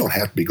turn. And you don't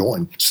have to be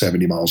going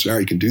 70 miles an hour.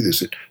 You can do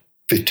this at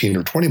 15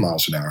 or 20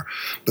 miles an hour.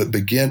 But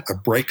begin a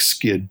brake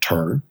skid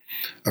turn,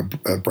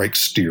 a brake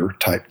steer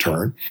type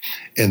turn.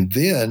 And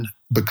then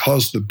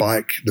because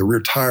the rear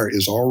tire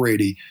is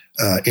already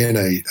in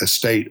a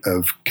state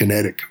of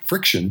kinetic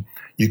friction,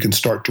 you can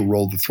start to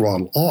roll the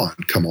throttle on.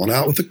 Come on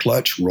out with the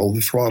clutch, roll the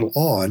throttle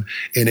on,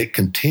 and it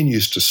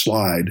continues to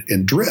slide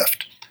and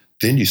drift.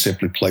 Then you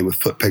simply play with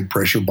foot peg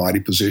pressure, body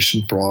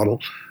position,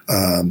 throttle,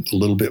 a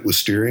little bit with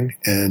steering,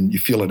 and you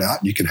feel it out,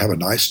 and you can have a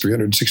nice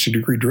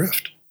 360-degree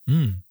drift.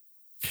 Mm.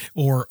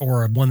 Or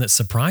one that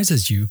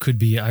surprises you could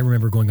be, I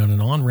remember going on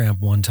an on-ramp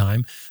one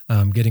time,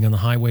 getting on the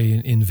highway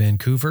in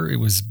Vancouver.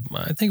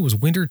 I think it was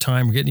winter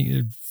time. We're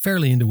getting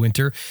fairly into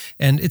winter,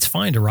 and it's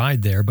fine to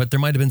ride there, but there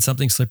might have been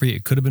something slippery.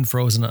 It could have been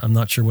frozen. I'm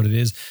not sure what it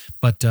is,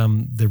 but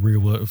the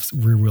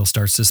rear wheel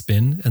starts to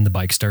spin and the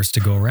bike starts to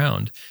go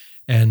around.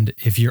 And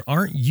if you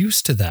aren't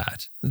used to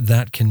that,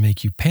 that can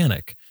make you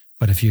panic.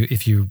 But if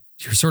you're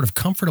sort of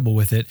comfortable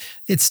with it,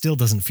 it still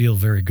doesn't feel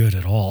very good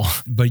at all.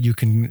 But you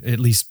can at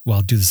least,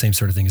 do the same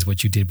sort of thing as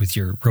what you did with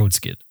your road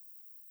skid.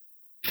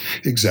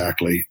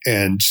 Exactly.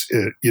 And,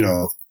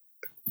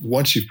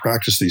 once you've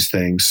practiced these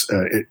things,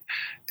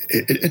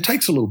 it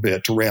takes a little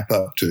bit to ramp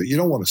up to it. You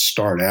don't want to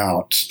start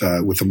out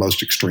with the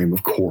most extreme,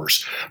 of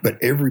course, but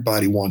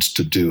everybody wants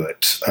to do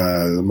it.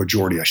 The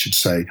majority, I should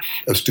say,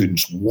 of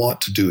students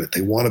want to do it.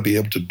 They want to be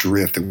able to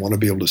drift. They want to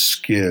be able to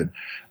skid.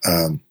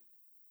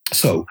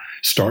 So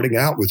starting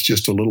out with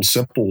just a little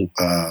simple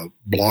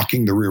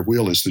blocking the rear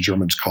wheel, as the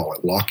Germans call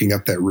it, locking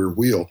up that rear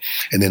wheel,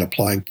 and then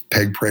applying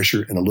peg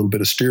pressure and a little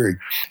bit of steering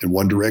in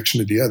one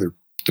direction or the other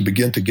to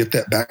begin to get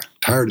that back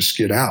tire to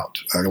skid out,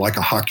 like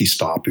a hockey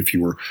stop if you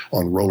were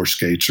on roller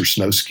skates or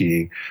snow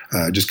skiing.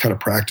 Just kind of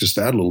practice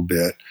that a little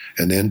bit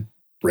and then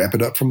wrap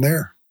it up from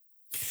there.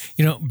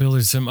 Bill,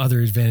 there's some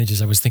other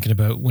advantages I was thinking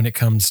about when it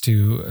comes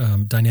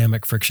to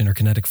dynamic friction or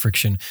kinetic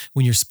friction.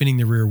 When you're spinning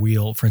the rear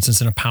wheel, for instance,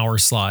 in a power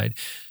slide,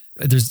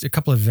 there's a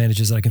couple of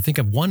advantages that I can think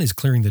of. One is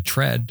clearing the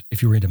tread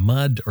if you were into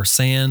mud or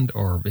sand,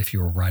 or if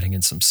you were riding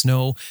in some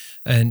snow.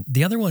 And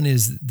the other one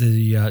is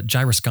the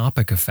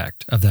gyroscopic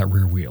effect of that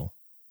rear wheel.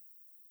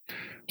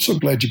 So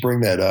glad you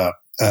bring that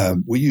up.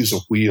 We use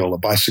a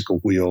bicycle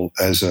wheel,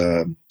 as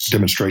a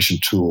demonstration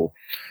tool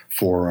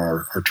for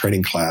our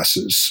training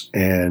classes.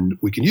 And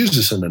we can use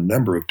this in a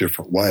number of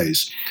different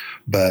ways.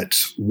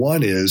 But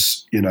one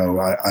is,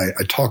 I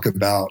talk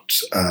about,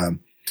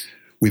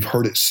 we've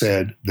heard it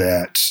said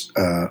that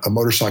a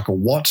motorcycle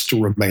wants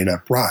to remain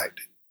upright.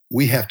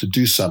 We have to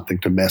do something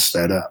to mess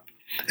that up.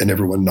 And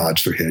everyone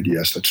nods their head,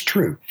 yes, that's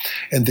true.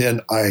 And then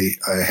I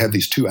have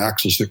these two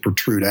axles that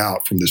protrude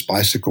out from this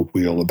bicycle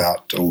wheel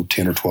about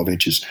 10 or 12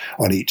 inches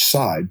on each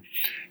side.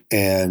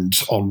 And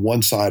on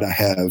one side, I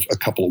have a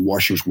couple of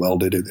washers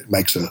welded. It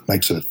makes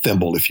a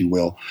thimble, if you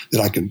will,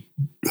 that I can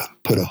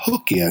put a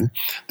hook in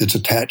that's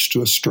attached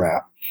to a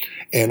strap.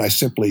 And I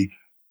simply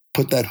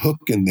put that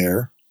hook in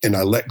there and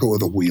I let go of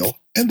the wheel,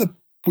 and the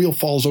wheel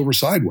falls over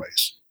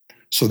sideways.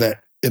 So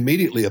that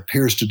immediately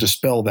appears to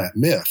dispel that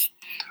myth,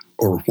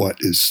 or what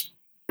is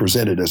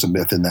presented as a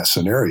myth in that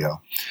scenario.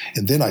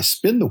 And then I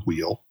spin the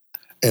wheel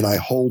and I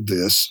hold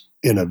this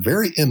in a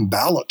very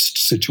imbalanced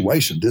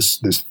situation. This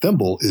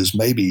thimble is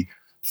maybe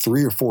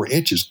 3 or 4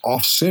 inches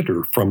off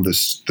center from the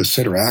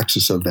center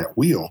axis of that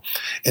wheel.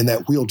 And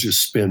that wheel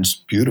just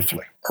spins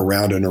beautifully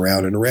around and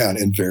around and around,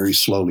 and very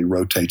slowly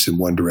rotates in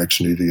one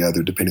direction or the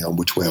other, depending on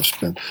which way I've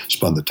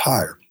spun the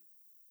tire.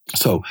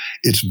 So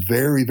it's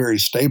very, very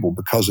stable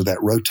because of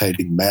that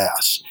rotating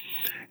mass.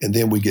 And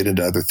then we get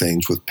into other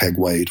things with peg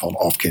weight on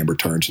off-camber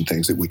turns and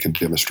things that we can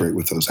demonstrate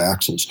with those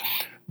axles.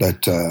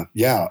 But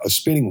a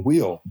spinning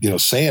wheel,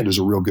 sand is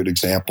a real good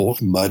example.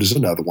 Mud is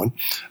another one.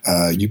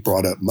 You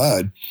brought up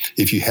mud.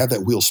 If you have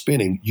that wheel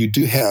spinning, you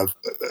do have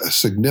a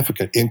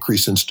significant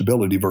increase in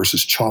stability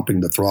versus chopping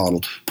the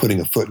throttle, putting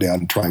a foot down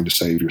and trying to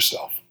save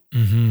yourself.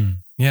 Mm-hmm.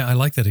 Yeah, I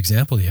like that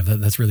example you have.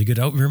 That's really good.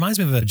 It reminds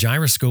me of a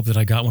gyroscope that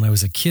I got when I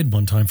was a kid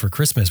one time for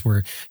Christmas,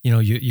 where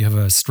you have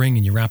a string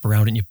and you wrap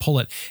around it and you pull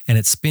it and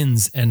it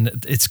spins,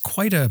 and it's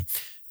quite a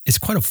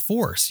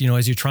force.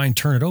 As you try and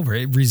turn it over,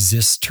 it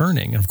resists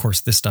turning. And of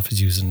course, this stuff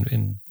is used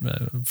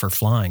for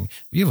flying.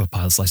 You have a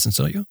pilot's license,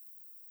 don't you?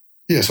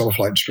 Yes, I'm a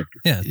flight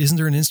instructor. Yeah, isn't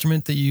there an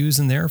instrument that you use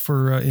in there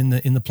for in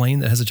the plane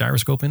that has a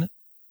gyroscope in it?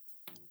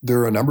 There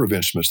are a number of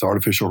instruments. The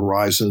artificial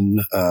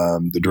horizon,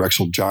 the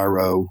directional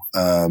gyro,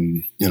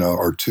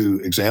 are two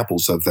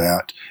examples of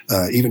that.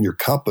 Even your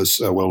compass,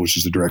 which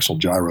is the directional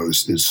gyro,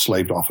 is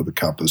slaved off of the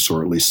compass,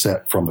 or at least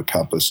set from the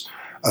compass.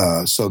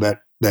 So that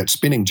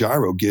spinning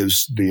gyro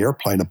gives the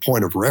airplane a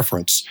point of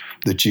reference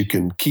that you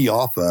can key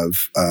off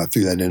of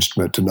through that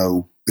instrument to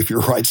know if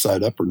you're right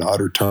side up or not,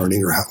 or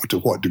turning, or to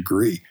what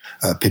degree,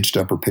 pitched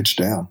up or pitched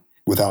down,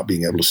 without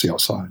being able to see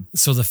outside.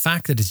 So the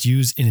fact that it's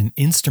used in an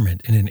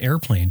instrument in an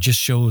airplane just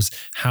shows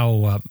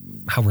how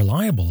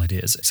reliable it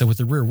is. So with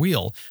the rear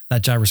wheel,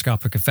 that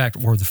gyroscopic effect,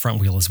 or the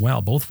front wheel as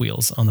well, both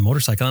wheels on the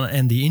motorcycle,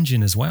 and the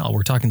engine as well.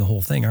 We're talking the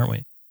whole thing, aren't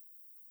we?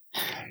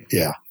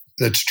 Yeah,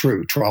 that's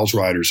true. Trials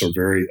riders are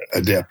very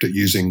adept at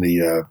using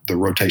the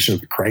rotation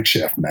of the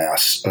crankshaft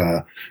mass,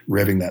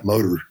 revving that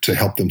motor to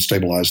help them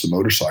stabilize the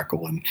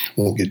motorcycle. And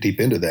won't get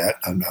deep into that.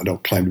 I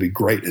don't claim to be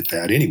great at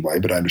that anyway,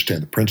 but I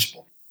understand the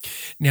principle.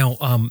 Now,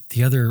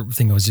 the other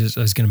thing I was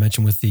going to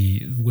mention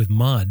with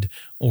mud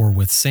or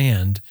with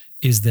sand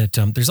is that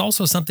there's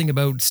also something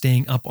about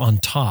staying up on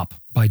top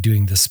by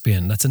doing the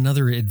spin. That's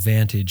another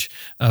advantage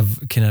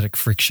of kinetic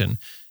friction.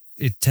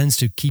 it tends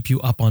to keep you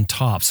up on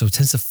top. So it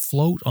tends to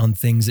float on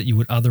things that you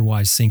would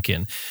otherwise sink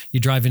in. You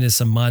drive into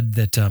some mud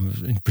that,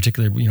 in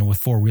particular, with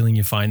four-wheeling,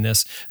 you find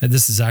this. And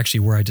this is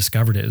actually where I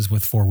discovered it, is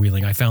with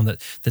four-wheeling. I found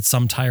that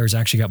some tires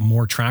actually got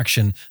more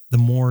traction the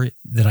more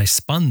that I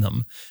spun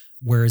them.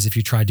 Whereas if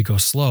you tried to go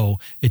slow,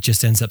 it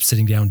just ends up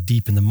sitting down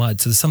deep in the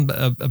mud. So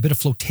there's a bit of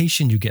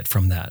flotation you get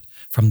from that,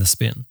 from the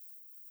spin.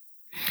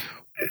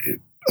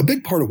 A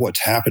big part of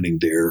what's happening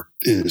there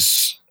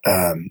is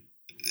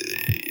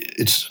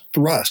it's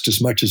thrust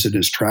as much as it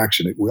is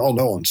traction. We all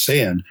know on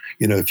sand,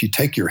 if you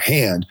take your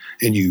hand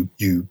and you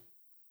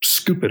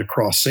scoop it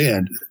across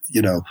sand,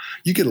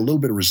 you get a little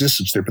bit of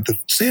resistance there, but the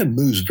sand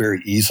moves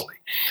very easily.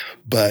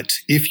 But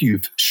if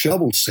you've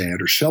shoveled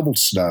sand or shoveled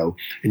snow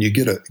and you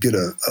get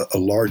a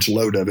large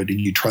load of it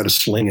and you try to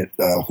sling it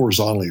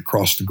horizontally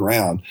across the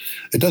ground,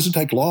 it doesn't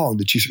take long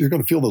that you're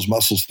going to feel those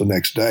muscles the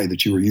next day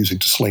that you were using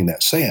to sling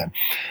that sand.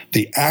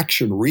 The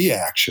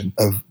action-reaction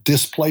of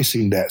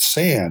displacing that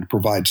sand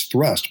provides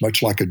thrust,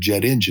 much like a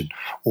jet engine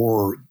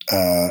or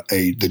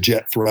the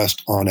jet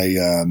thrust on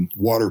a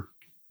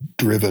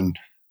water-driven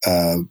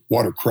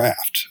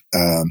watercraft,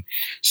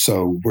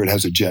 so where it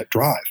has a jet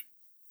drive.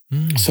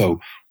 So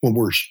when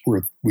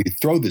we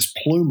throw this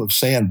plume of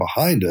sand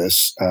behind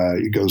us,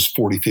 it goes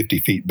 40, 50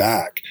 feet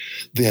back,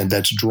 then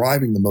that's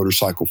driving the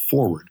motorcycle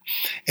forward.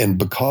 And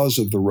because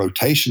of the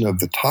rotation of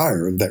the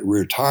tire, of that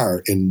rear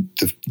tire, and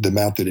the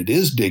amount that it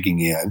is digging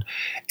in,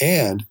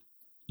 and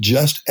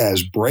just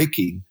as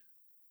braking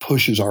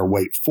pushes our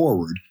weight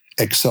forward,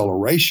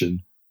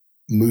 acceleration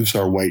moves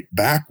our weight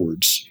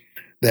backwards.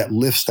 That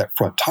lifts that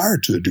front tire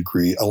to a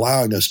degree,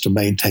 allowing us to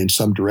maintain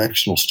some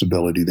directional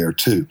stability there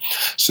too.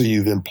 So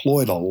you've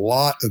employed a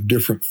lot of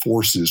different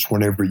forces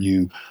whenever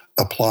you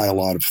apply a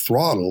lot of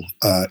throttle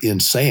in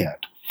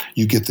sand.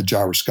 You get the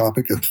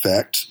gyroscopic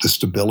effect, the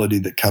stability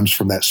that comes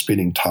from that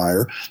spinning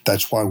tire.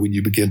 That's why when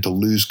you begin to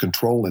lose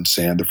control in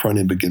sand, the front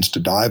end begins to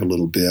dive a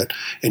little bit,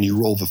 and you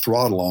roll the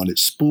throttle on, it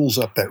spools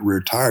up that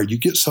rear tire. You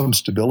get some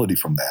stability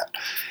from that.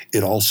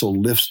 It also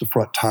lifts the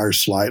front tire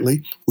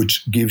slightly,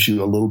 which gives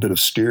you a little bit of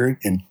steering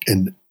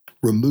and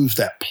removes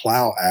that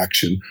plow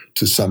action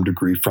to some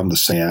degree from the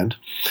sand.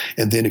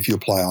 And then if you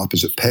apply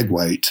opposite peg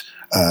weight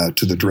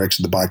to the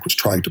direction the bike was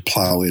trying to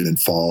plow in and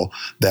fall,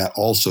 that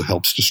also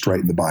helps to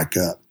straighten the bike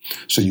up.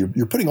 So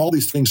you're putting all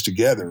these things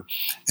together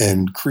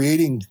and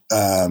creating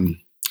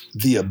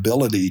the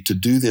ability to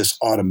do this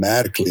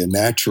automatically and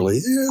naturally.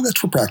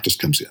 That's where practice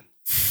comes in.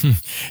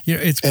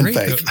 It's great.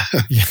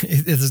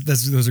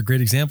 Those are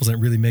great examples, and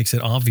it really makes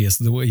it obvious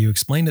the way you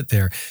explained it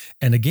there.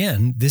 And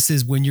again, this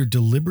is when you're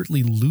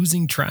deliberately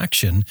losing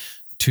traction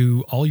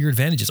to all your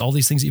advantages, all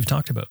these things that you've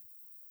talked about.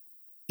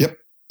 Yep,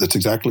 that's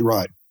exactly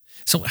right.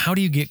 So how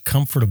do you get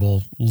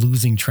comfortable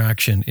losing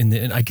traction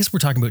and I guess we're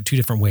talking about two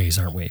different ways,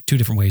 aren't we? Two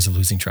different ways of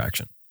losing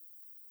traction.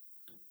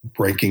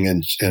 Braking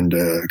and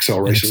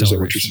acceleration. Is that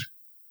what you're saying?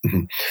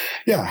 Mm-hmm.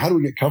 Yeah. How do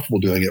we get comfortable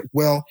doing it?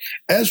 Well,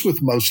 as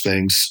with most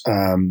things,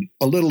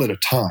 a little at a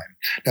time.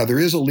 Now, there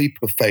is a leap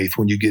of faith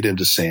when you get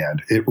into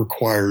sand. It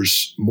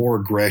requires more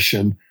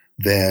aggression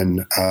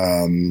than,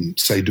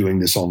 say, doing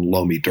this on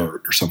loamy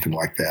dirt or something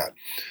like that.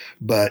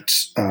 But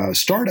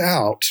start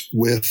out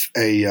with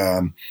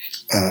a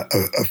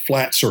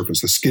flat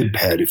surface, a skid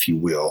pad, if you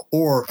will,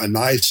 or a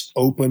nice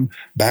open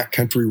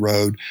backcountry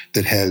road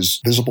that has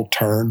visible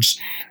turns.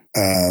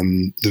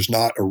 There's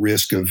not a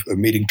risk of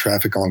meeting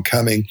traffic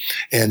oncoming,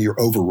 and your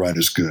overrun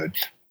is good.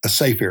 A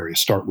safe area,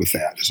 start with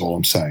that, is all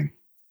I'm saying.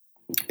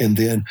 And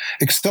then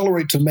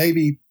accelerate to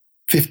maybe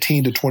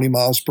 15 to 20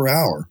 miles per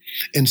hour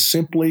and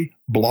simply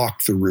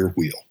block the rear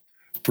wheel.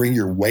 Bring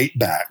your weight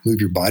back, move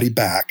your body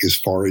back as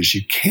far as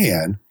you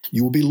can.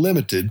 You will be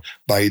limited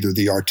by either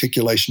the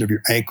articulation of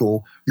your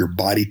ankle, your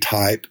body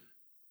type,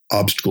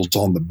 obstacles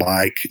on the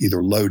bike,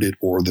 either loaded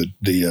or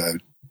the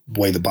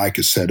way the bike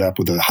is set up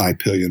with a high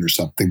pillion or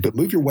something, but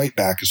move your weight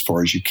back as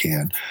far as you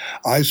can.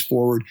 Eyes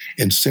forward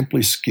and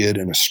simply skid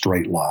in a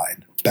straight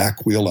line.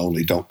 Back wheel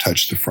only, don't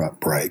touch the front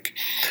brake.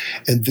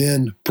 And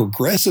then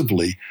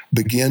progressively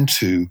begin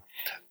to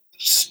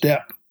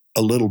step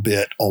a little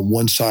bit on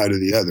one side or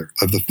the other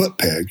of the foot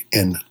peg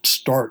and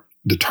start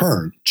the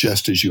turn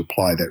just as you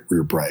apply that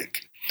rear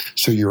brake.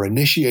 So you're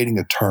initiating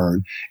a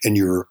turn and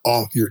you're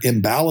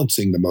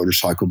imbalancing the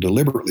motorcycle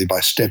deliberately by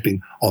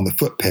stepping on the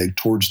foot peg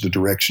towards the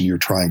direction you're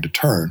trying to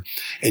turn.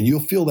 And you'll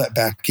feel that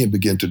back end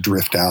begin to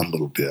drift out a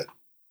little bit.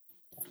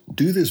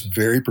 Do this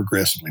very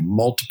progressively,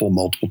 multiple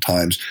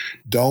times.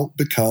 Don't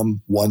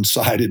become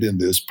one-sided in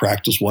this.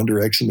 Practice one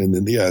direction and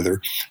then the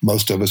other.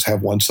 Most of us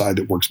have one side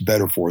that works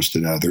better for us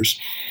than others.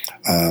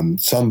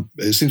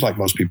 It seems like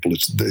most people,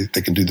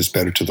 they can do this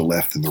better to the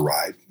left than the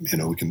right.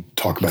 We can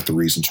talk about the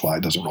reasons why.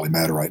 It doesn't really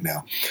matter right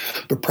now.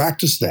 But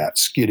practice that,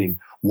 skidding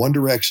one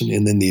direction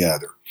and then the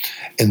other.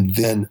 And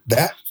then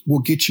that will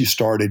get you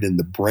started in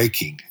the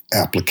braking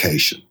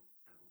application.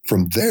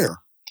 From there,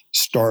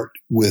 start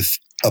with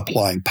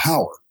applying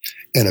power.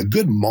 And a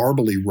good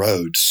marbly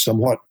road,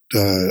 somewhat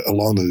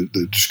along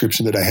the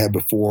description that I had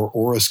before,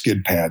 or a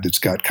skid pad that's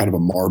got kind of a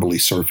marbly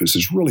surface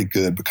is really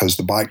good because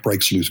the bike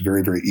breaks loose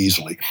very, very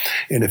easily.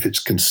 And if it's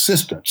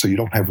consistent, so you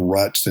don't have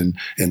ruts and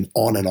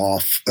on and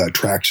off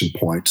traction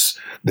points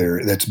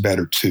there, that's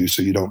better too,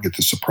 so you don't get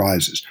the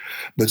surprises.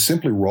 But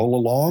simply roll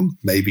along,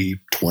 maybe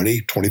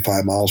 20,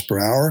 25 miles per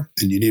hour,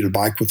 and you need a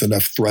bike with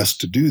enough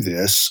thrust to do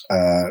this,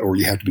 or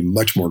you have to be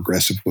much more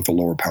aggressive with a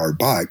lower powered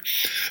bike.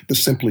 But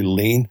simply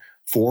lean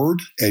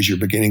forward as you're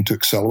beginning to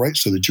accelerate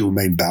so that you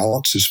remain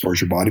balanced as far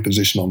as your body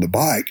position on the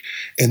bike,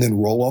 and then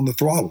roll on the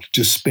throttle,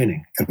 just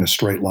spinning in a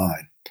straight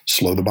line.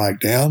 Slow the bike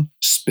down,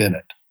 spin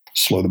it.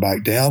 Slow the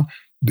bike down,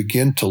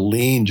 begin to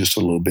lean just a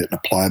little bit and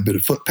apply a bit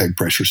of foot peg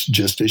pressure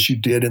just as you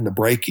did in the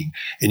braking,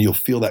 and you'll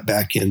feel that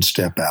back end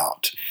step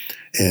out.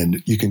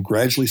 And you can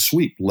gradually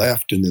sweep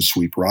left and then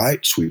sweep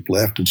right, sweep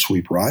left and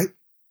sweep right.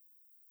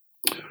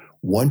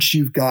 Once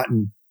you've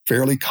gotten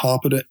fairly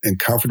competent and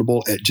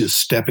comfortable at just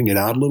stepping it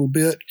out a little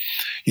bit,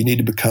 you need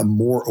to become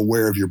more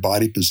aware of your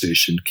body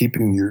position,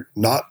 keeping your,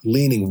 not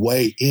leaning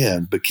way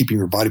in, but keeping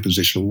your body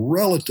position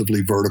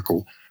relatively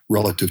vertical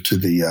relative to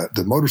the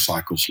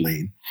motorcycle's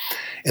lean.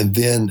 And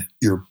then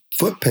your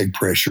foot peg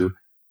pressure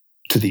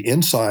to the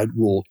inside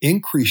will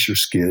increase your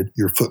skid.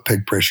 Your foot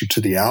peg pressure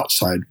to the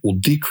outside will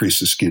decrease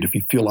the skid if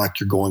you feel like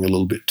you're going a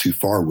little bit too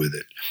far with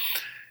it.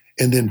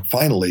 And then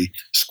finally,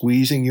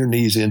 squeezing your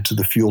knees into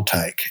the fuel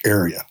tank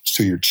area.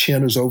 So your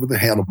chin is over the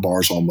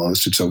handlebars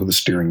almost. It's over the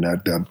steering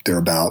nut,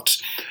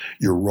 thereabouts.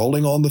 You're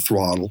rolling on the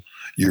throttle.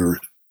 You're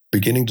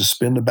beginning to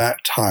spin the back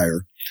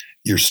tire.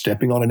 You're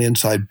stepping on an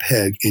inside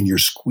peg, and you're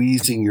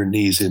squeezing your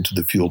knees into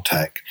the fuel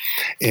tank.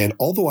 And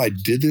although I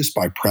did this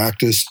by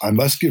practice, I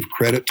must give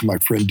credit to my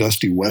friend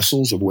Dusty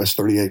Wessels of West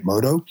 38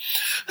 Moto,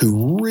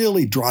 who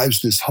really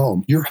drives this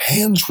home. Your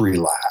hands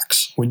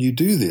relax when you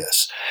do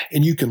this.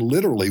 And you can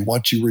literally,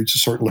 once you reach a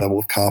certain level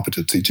of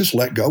competency, just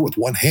let go with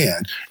one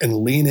hand and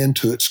lean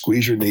into it,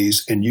 squeeze your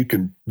knees, and you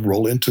can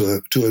roll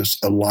into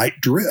a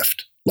light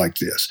drift like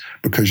this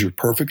because you're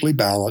perfectly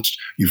balanced.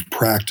 You've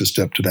practiced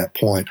up to that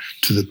point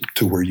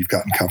to where you've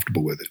gotten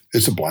comfortable with it.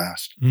 It's a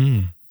blast.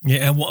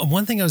 Yeah. And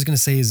one thing I was going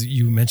to say is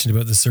you mentioned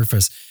about the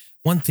surface.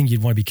 One thing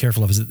you'd want to be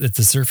careful of is that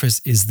the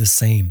surface is the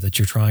same that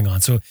you're trying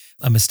on. So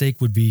a mistake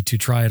would be to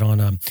try it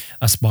on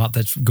a spot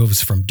that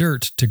goes from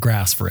dirt to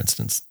grass, for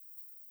instance.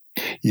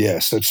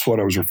 Yes, that's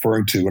what I was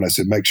referring to when I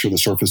said make sure the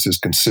surface is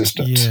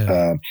consistent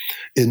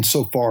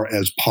insofar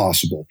as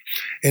possible.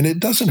 And it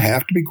doesn't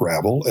have to be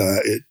gravel.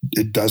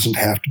 It doesn't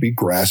have to be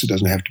grass. It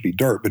doesn't have to be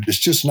dirt. But it's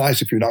just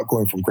nice if you're not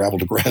going from gravel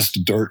to grass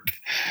to dirt.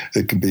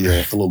 It can be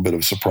a little bit of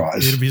a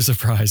surprise. It'll be a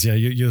surprise. Yeah,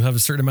 you'll have a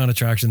certain amount of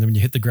traction. Then when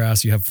you hit the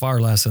grass, you have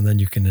far less, and then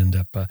you can end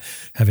up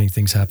having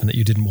things happen that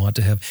you didn't want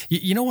to have.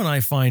 You know, what I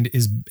find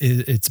is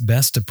it's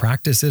best to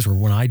practice this, or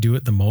when I do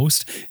it the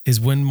most, is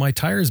when my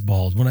tire is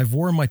bald. When I've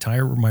worn my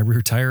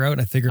rear tire out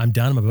and I figure I'm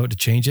done, I'm about to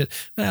change it.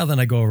 Well,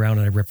 then I go around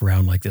and I rip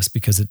around like this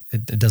because it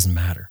doesn't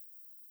matter.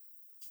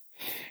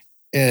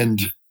 And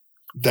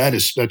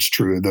that's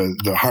true.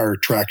 The higher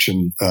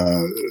traction,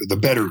 the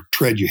better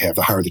tread you have,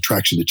 the higher the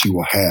traction that you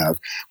will have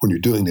when you're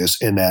doing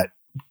this. And that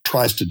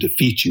tries to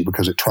defeat you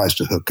because it tries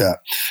to hook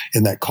up.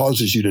 And that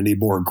causes you to need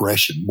more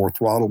aggression, more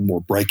throttle,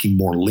 more braking,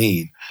 more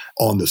lean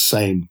on the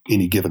same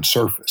any given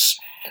surface.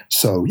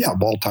 So yeah,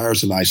 bald tire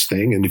is a nice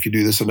thing. And if you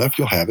do this enough,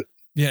 you'll have it.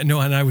 Yeah, no,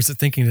 and I was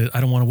thinking that I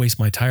don't want to waste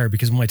my tire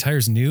because when my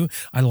tire's new,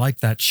 I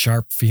like that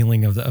sharp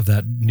feeling of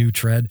that new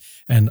tread,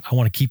 and I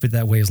want to keep it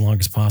that way as long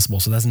as possible.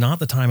 So that's not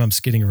the time I'm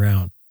skidding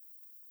around.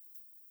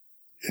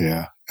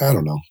 Yeah, I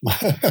don't know.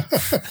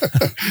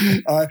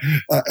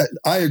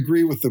 I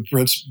agree with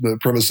the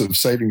premise of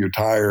saving your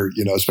tire,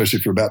 especially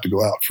if you're about to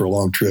go out for a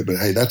long trip. But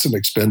hey, that's an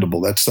expendable.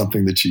 That's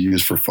something that you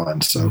use for fun.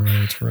 So,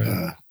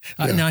 right.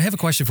 Now I have a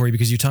question for you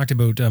because you talked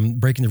about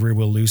breaking the rear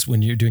wheel loose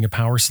when you're doing a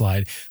power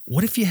slide.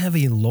 What if you have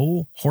a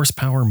low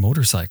horsepower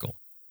motorcycle?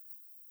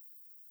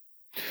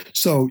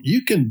 So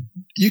you can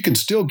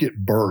still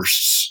get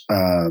bursts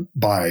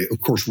by,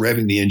 of course,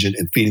 revving the engine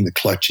and feeding the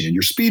clutch in.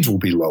 Your speeds will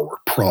be lower,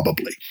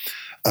 probably.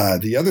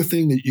 The other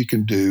thing that you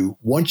can do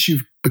once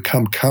you've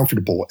become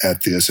comfortable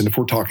at this, and if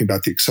we're talking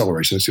about the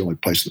acceleration, that's the only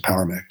place the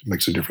power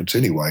makes a difference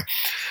anyway,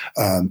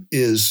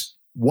 is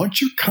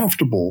once you're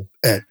comfortable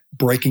at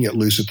breaking it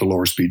loose at the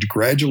lower speed, you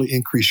gradually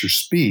increase your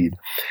speed,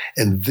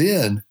 and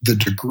then the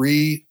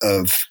degree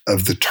of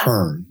the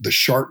turn, the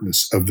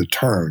sharpness of the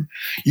turn,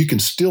 you can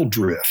still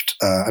drift.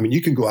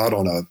 You can go out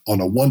on a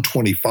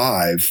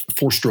 125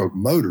 four-stroke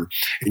motor,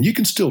 and you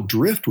can still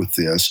drift with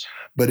this,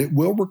 but it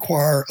will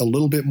require a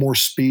little bit more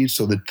speed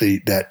so that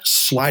that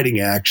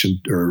sliding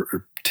action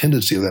or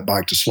tendency of that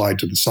bike to slide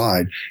to the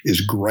side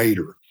is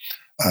greater.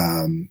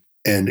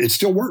 And it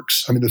still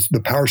works.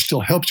 The power still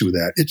helps you with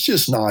that. It's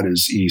just not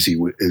as easy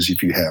as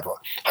if you have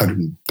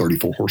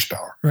 134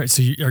 horsepower. Right.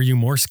 So are you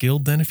more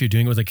skilled then if you're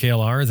doing it with a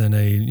KLR than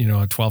a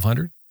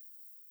 1200?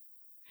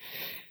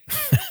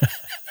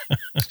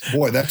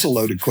 Boy, that's a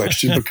loaded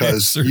question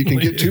because you can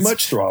get too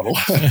much throttle.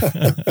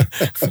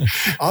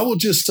 I will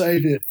just say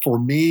that for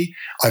me,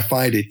 I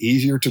find it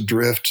easier to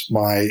drift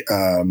my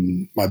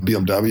my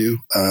BMW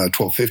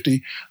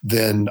 1250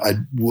 than I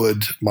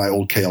would my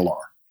old KLR.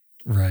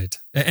 Right.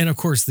 And of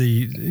course,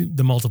 the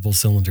multiple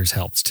cylinders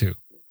helps too.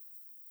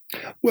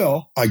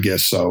 Well, I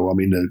guess so. I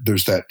mean,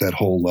 there's that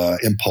whole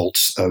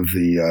impulse of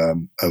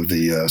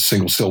the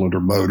single cylinder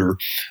motor,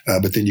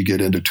 but then you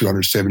get into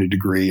 270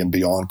 degree and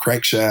beyond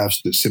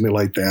crankshafts that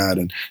simulate that,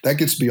 and that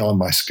gets beyond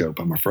my scope,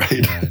 I'm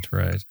afraid.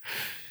 Right.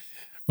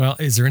 Well,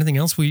 is there anything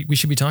else we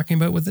should be talking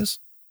about with this?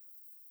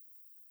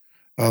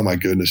 Oh my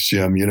goodness,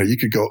 Jim! You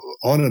could go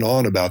on and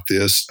on about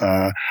this.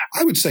 I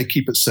would say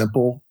keep it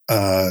simple.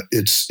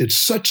 It's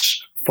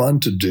such fun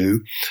to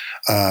do.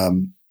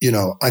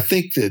 I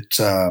think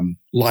that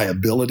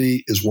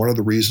liability is one of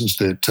the reasons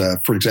that,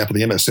 for example,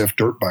 the MSF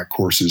dirt bike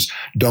courses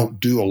don't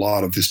do a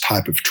lot of this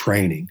type of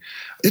training.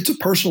 It's a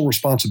personal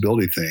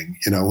responsibility thing.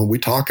 When we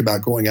talk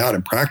about going out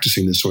and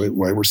practicing this way,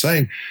 we're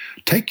saying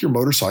take your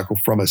motorcycle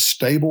from a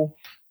stable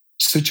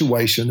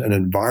situation, an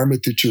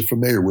environment that you're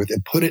familiar with,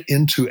 and put it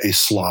into a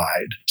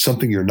slide,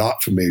 something you're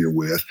not familiar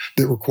with,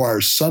 that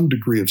requires some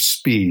degree of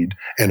speed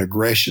and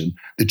aggression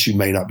that you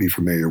may not be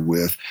familiar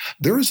with.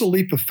 There is a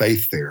leap of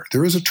faith there.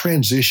 There is a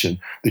transition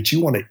that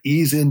you want to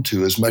ease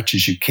into as much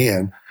as you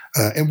can.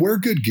 And wear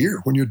good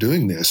gear when you're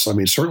doing this. I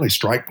mean, certainly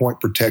strike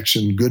point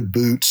protection, good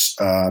boots,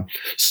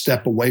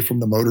 step away from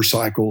the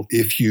motorcycle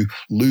if you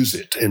lose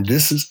it. And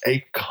this is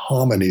a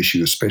common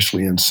issue,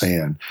 especially in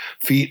sand.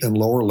 Feet and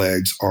lower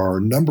legs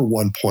are number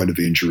one point of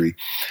injury.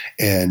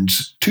 And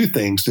two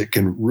things that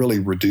can really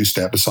reduce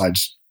that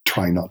besides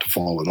trying not to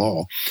fall at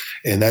all.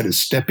 And that is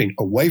stepping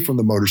away from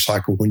the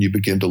motorcycle when you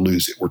begin to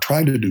lose it. We're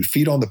trying to do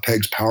feet on the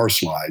pegs power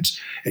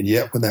slides. And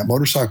yet when that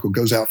motorcycle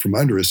goes out from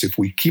under us, if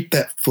we keep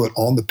that foot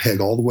on the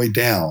peg all the way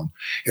down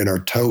and our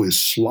toe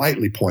is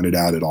slightly pointed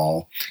out at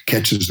all,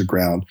 catches the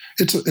ground,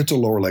 it's a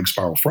lower leg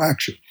spiral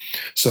fracture.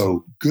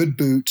 So good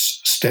boots,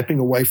 stepping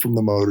away from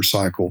the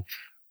motorcycle,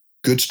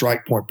 good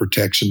strike point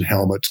protection,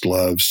 helmets,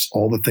 gloves,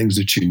 all the things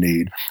that you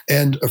need,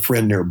 and a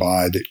friend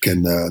nearby that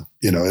can,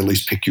 at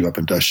least pick you up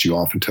and dust you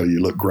off until you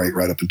look great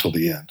right up until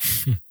the end.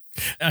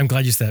 I'm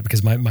glad you said that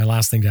because my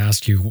last thing to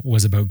ask you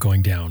was about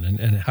going down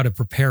and how to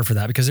prepare for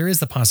that, because there is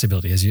the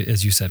possibility, as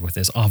you said, with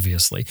this,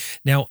 obviously.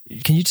 Now,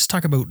 can you just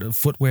talk about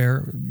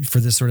footwear for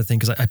this sort of thing?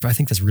 Because I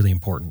think that's really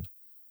important.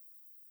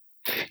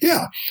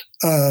 Yeah.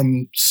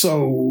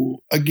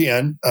 So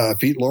again,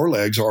 feet, lower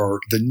legs are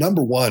the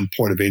number one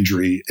point of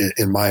injury,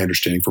 in my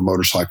understanding, for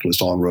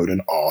motorcyclists on road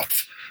and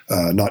off.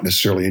 Not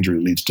necessarily injury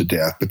that leads to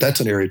death, but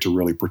that's an area to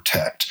really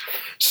protect.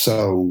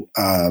 So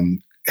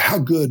how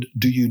good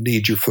do you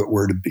need your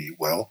footwear to be?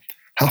 Well,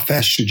 how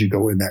fast should you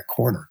go in that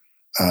corner?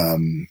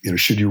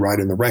 Should you ride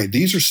in the rain?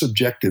 These are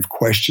subjective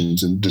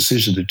questions and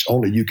decisions that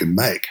only you can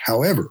make.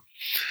 However,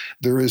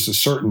 there is a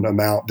certain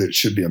amount that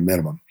should be a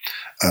minimum.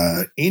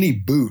 Any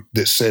boot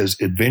that says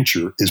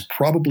adventure is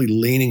probably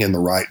leaning in the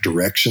right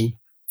direction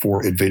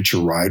for adventure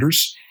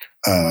riders.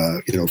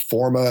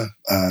 Forma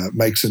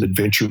makes an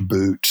adventure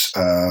boot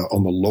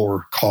on the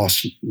lower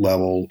cost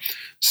level.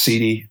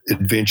 Citi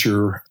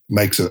Adventure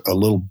makes a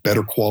little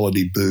better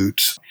quality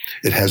boot.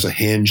 It has a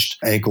hinged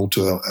ankle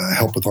to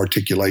help with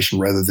articulation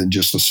rather than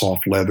just a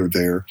soft leather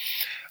there.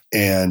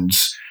 And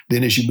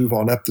then as you move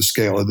on up the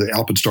scale, the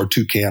Alpenstar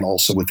Toucan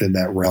also within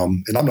that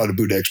realm. And I'm not a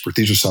boot expert.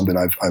 These are some that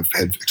I've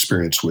had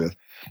experience with.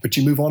 But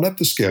you move on up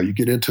the scale, you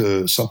get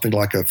into something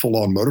like a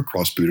full-on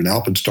motocross boot, an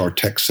Alpenstar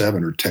Tech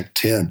 7 or Tech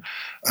 10,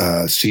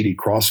 Citi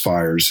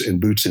Crossfires and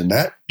boots in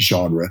that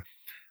genre.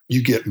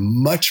 You get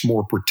much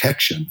more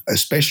protection,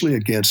 especially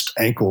against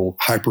ankle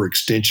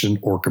hyperextension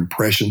or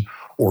compression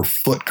or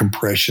foot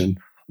compression,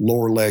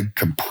 lower leg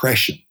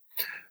compression.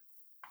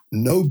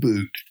 No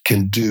boot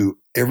can do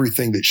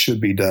everything that should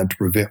be done to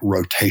prevent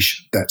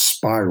rotation, that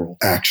spiral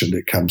action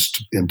that comes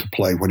into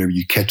play whenever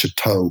you catch a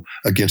toe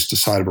against the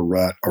side of a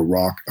rut, a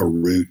rock, a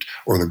root,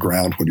 or the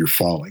ground when you're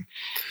falling.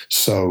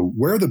 So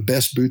wear the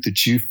best boot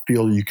that you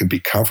feel you can be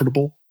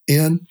comfortable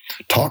in.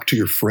 Talk to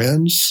your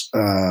friends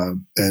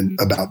and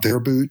about their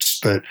boots,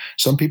 but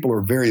some people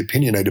are very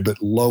opinionated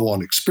but low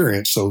on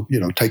experience, so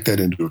take that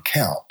into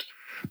account.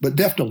 But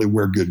definitely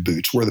wear good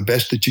boots. Wear the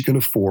best that you can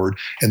afford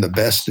and the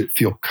best that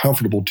feel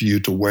comfortable to you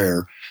to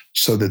wear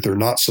so that they're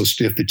not so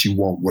stiff that you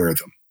won't wear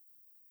them.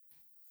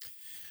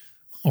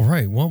 All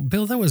right. Well,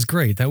 Bill, that was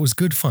great. That was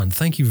good fun.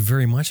 Thank you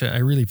very much. I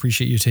really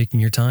appreciate you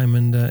taking your time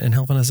and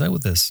helping us out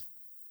with this.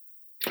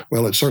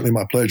 Well, it's certainly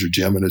my pleasure,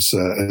 Jim, and it's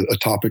a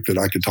topic that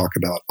I could talk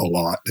about a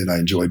lot, and I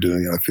enjoy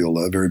doing it. I feel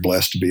very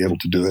blessed to be able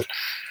to do it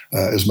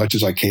as much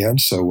as I can.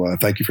 So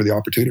thank you for the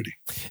opportunity.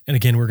 And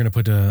again, we're going to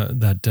put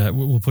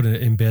we'll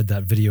embed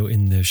that video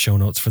in the show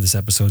notes for this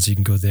episode, so you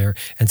can go there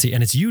and see.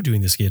 And it's you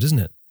doing the skid, isn't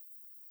it?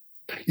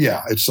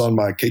 Yeah, it's on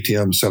my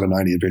KTM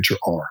 790 Adventure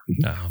R.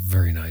 Oh,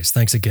 very nice.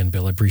 Thanks again,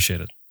 Bill. I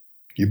appreciate it.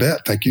 You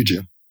bet. Thank you,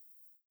 Jim.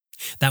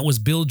 That was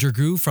Bill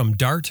Dragoo from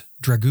DART,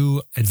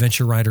 Dragoo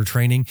Adventure Rider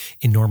Training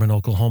in Norman,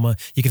 Oklahoma.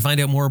 You can find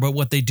out more about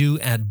what they do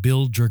at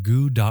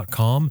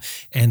BillDragoo.com.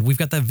 And we've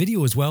got that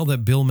video as well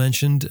that Bill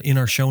mentioned in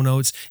our show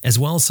notes, as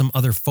well as some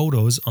other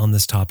photos on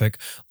this topic,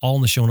 all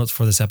in the show notes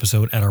for this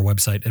episode at our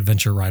website,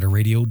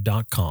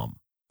 AdventureRiderRadio.com.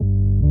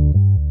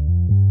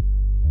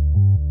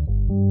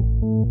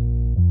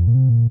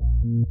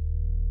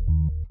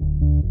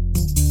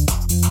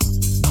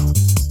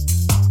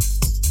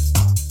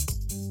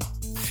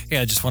 Hey,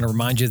 I just want to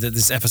remind you that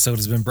this episode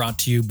has been brought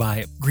to you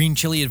by Green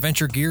Chili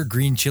Adventure Gear,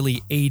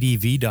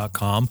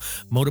 greenchiliadv.com,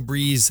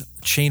 MotoBreeze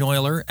Chain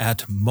Oiler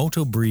at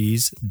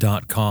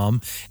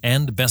motobreeze.com,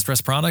 and Best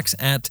Rest Products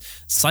at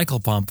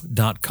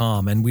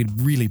cyclepump.com. And we'd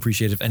really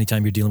appreciate it if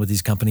anytime you're dealing with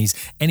these companies,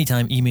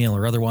 anytime email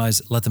or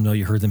otherwise, let them know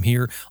you heard them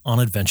here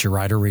on Adventure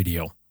Rider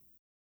Radio.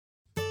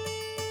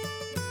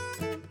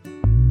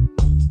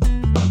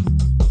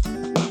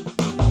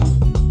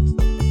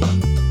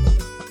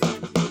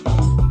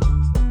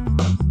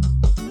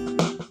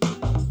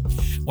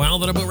 Well,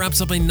 that about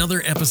wraps up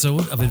another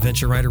episode of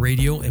Adventure Rider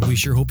Radio, and we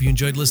sure hope you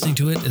enjoyed listening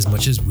to it as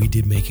much as we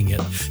did making it.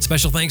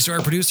 Special thanks to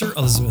our producer,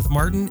 Elizabeth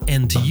Martin,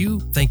 and to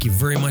you, thank you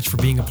very much for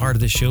being a part of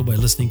this show by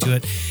listening to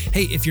it.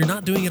 Hey, if you're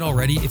not doing it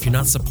already, if you're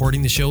not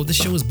supporting the show, this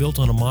show is built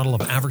on a model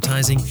of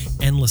advertising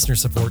and listener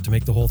support to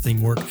make the whole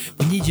thing work.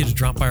 We need you to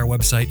drop by our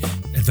website,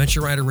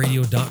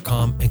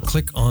 AdventureRiderRadio.com, and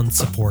click on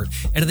support.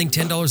 Anything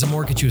 $10 or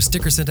more gets you a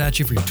sticker sent at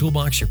you for your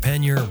toolbox, your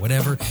pannier,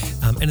 whatever.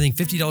 Anything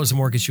 $50 or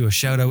more gets you a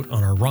shout out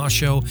on our Raw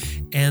show.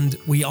 And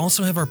we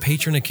also have our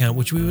Patreon account,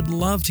 which we would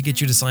love to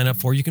get you to sign up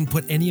for. You can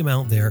put any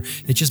amount there.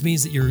 It just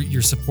means that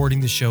you're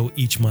supporting the show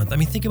each month. I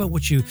mean, think about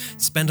what you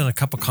spend on a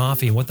cup of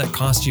coffee and what that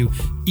costs you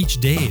each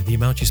day, the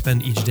amount you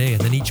spend each day,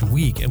 and then each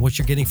week, and what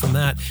you're getting from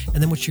that,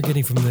 and then what you're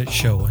getting from the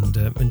show,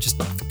 and just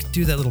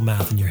do that little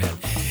math in your head.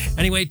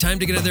 Anyway, time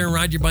to get out there and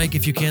ride your bike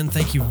if you can.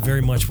 Thank you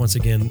very much once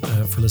again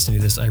for listening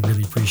to this. I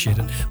really appreciate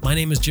it. My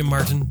name is Jim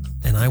Martin,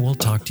 and I will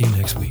talk to you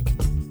next week.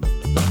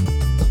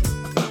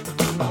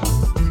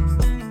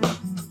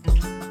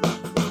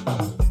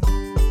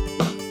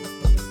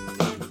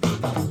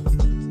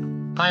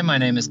 Hi, my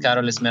name is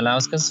Karolis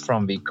Melauskas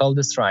from The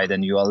Coldest Ride,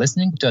 and you are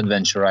listening to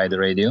Adventure Rider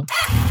Radio.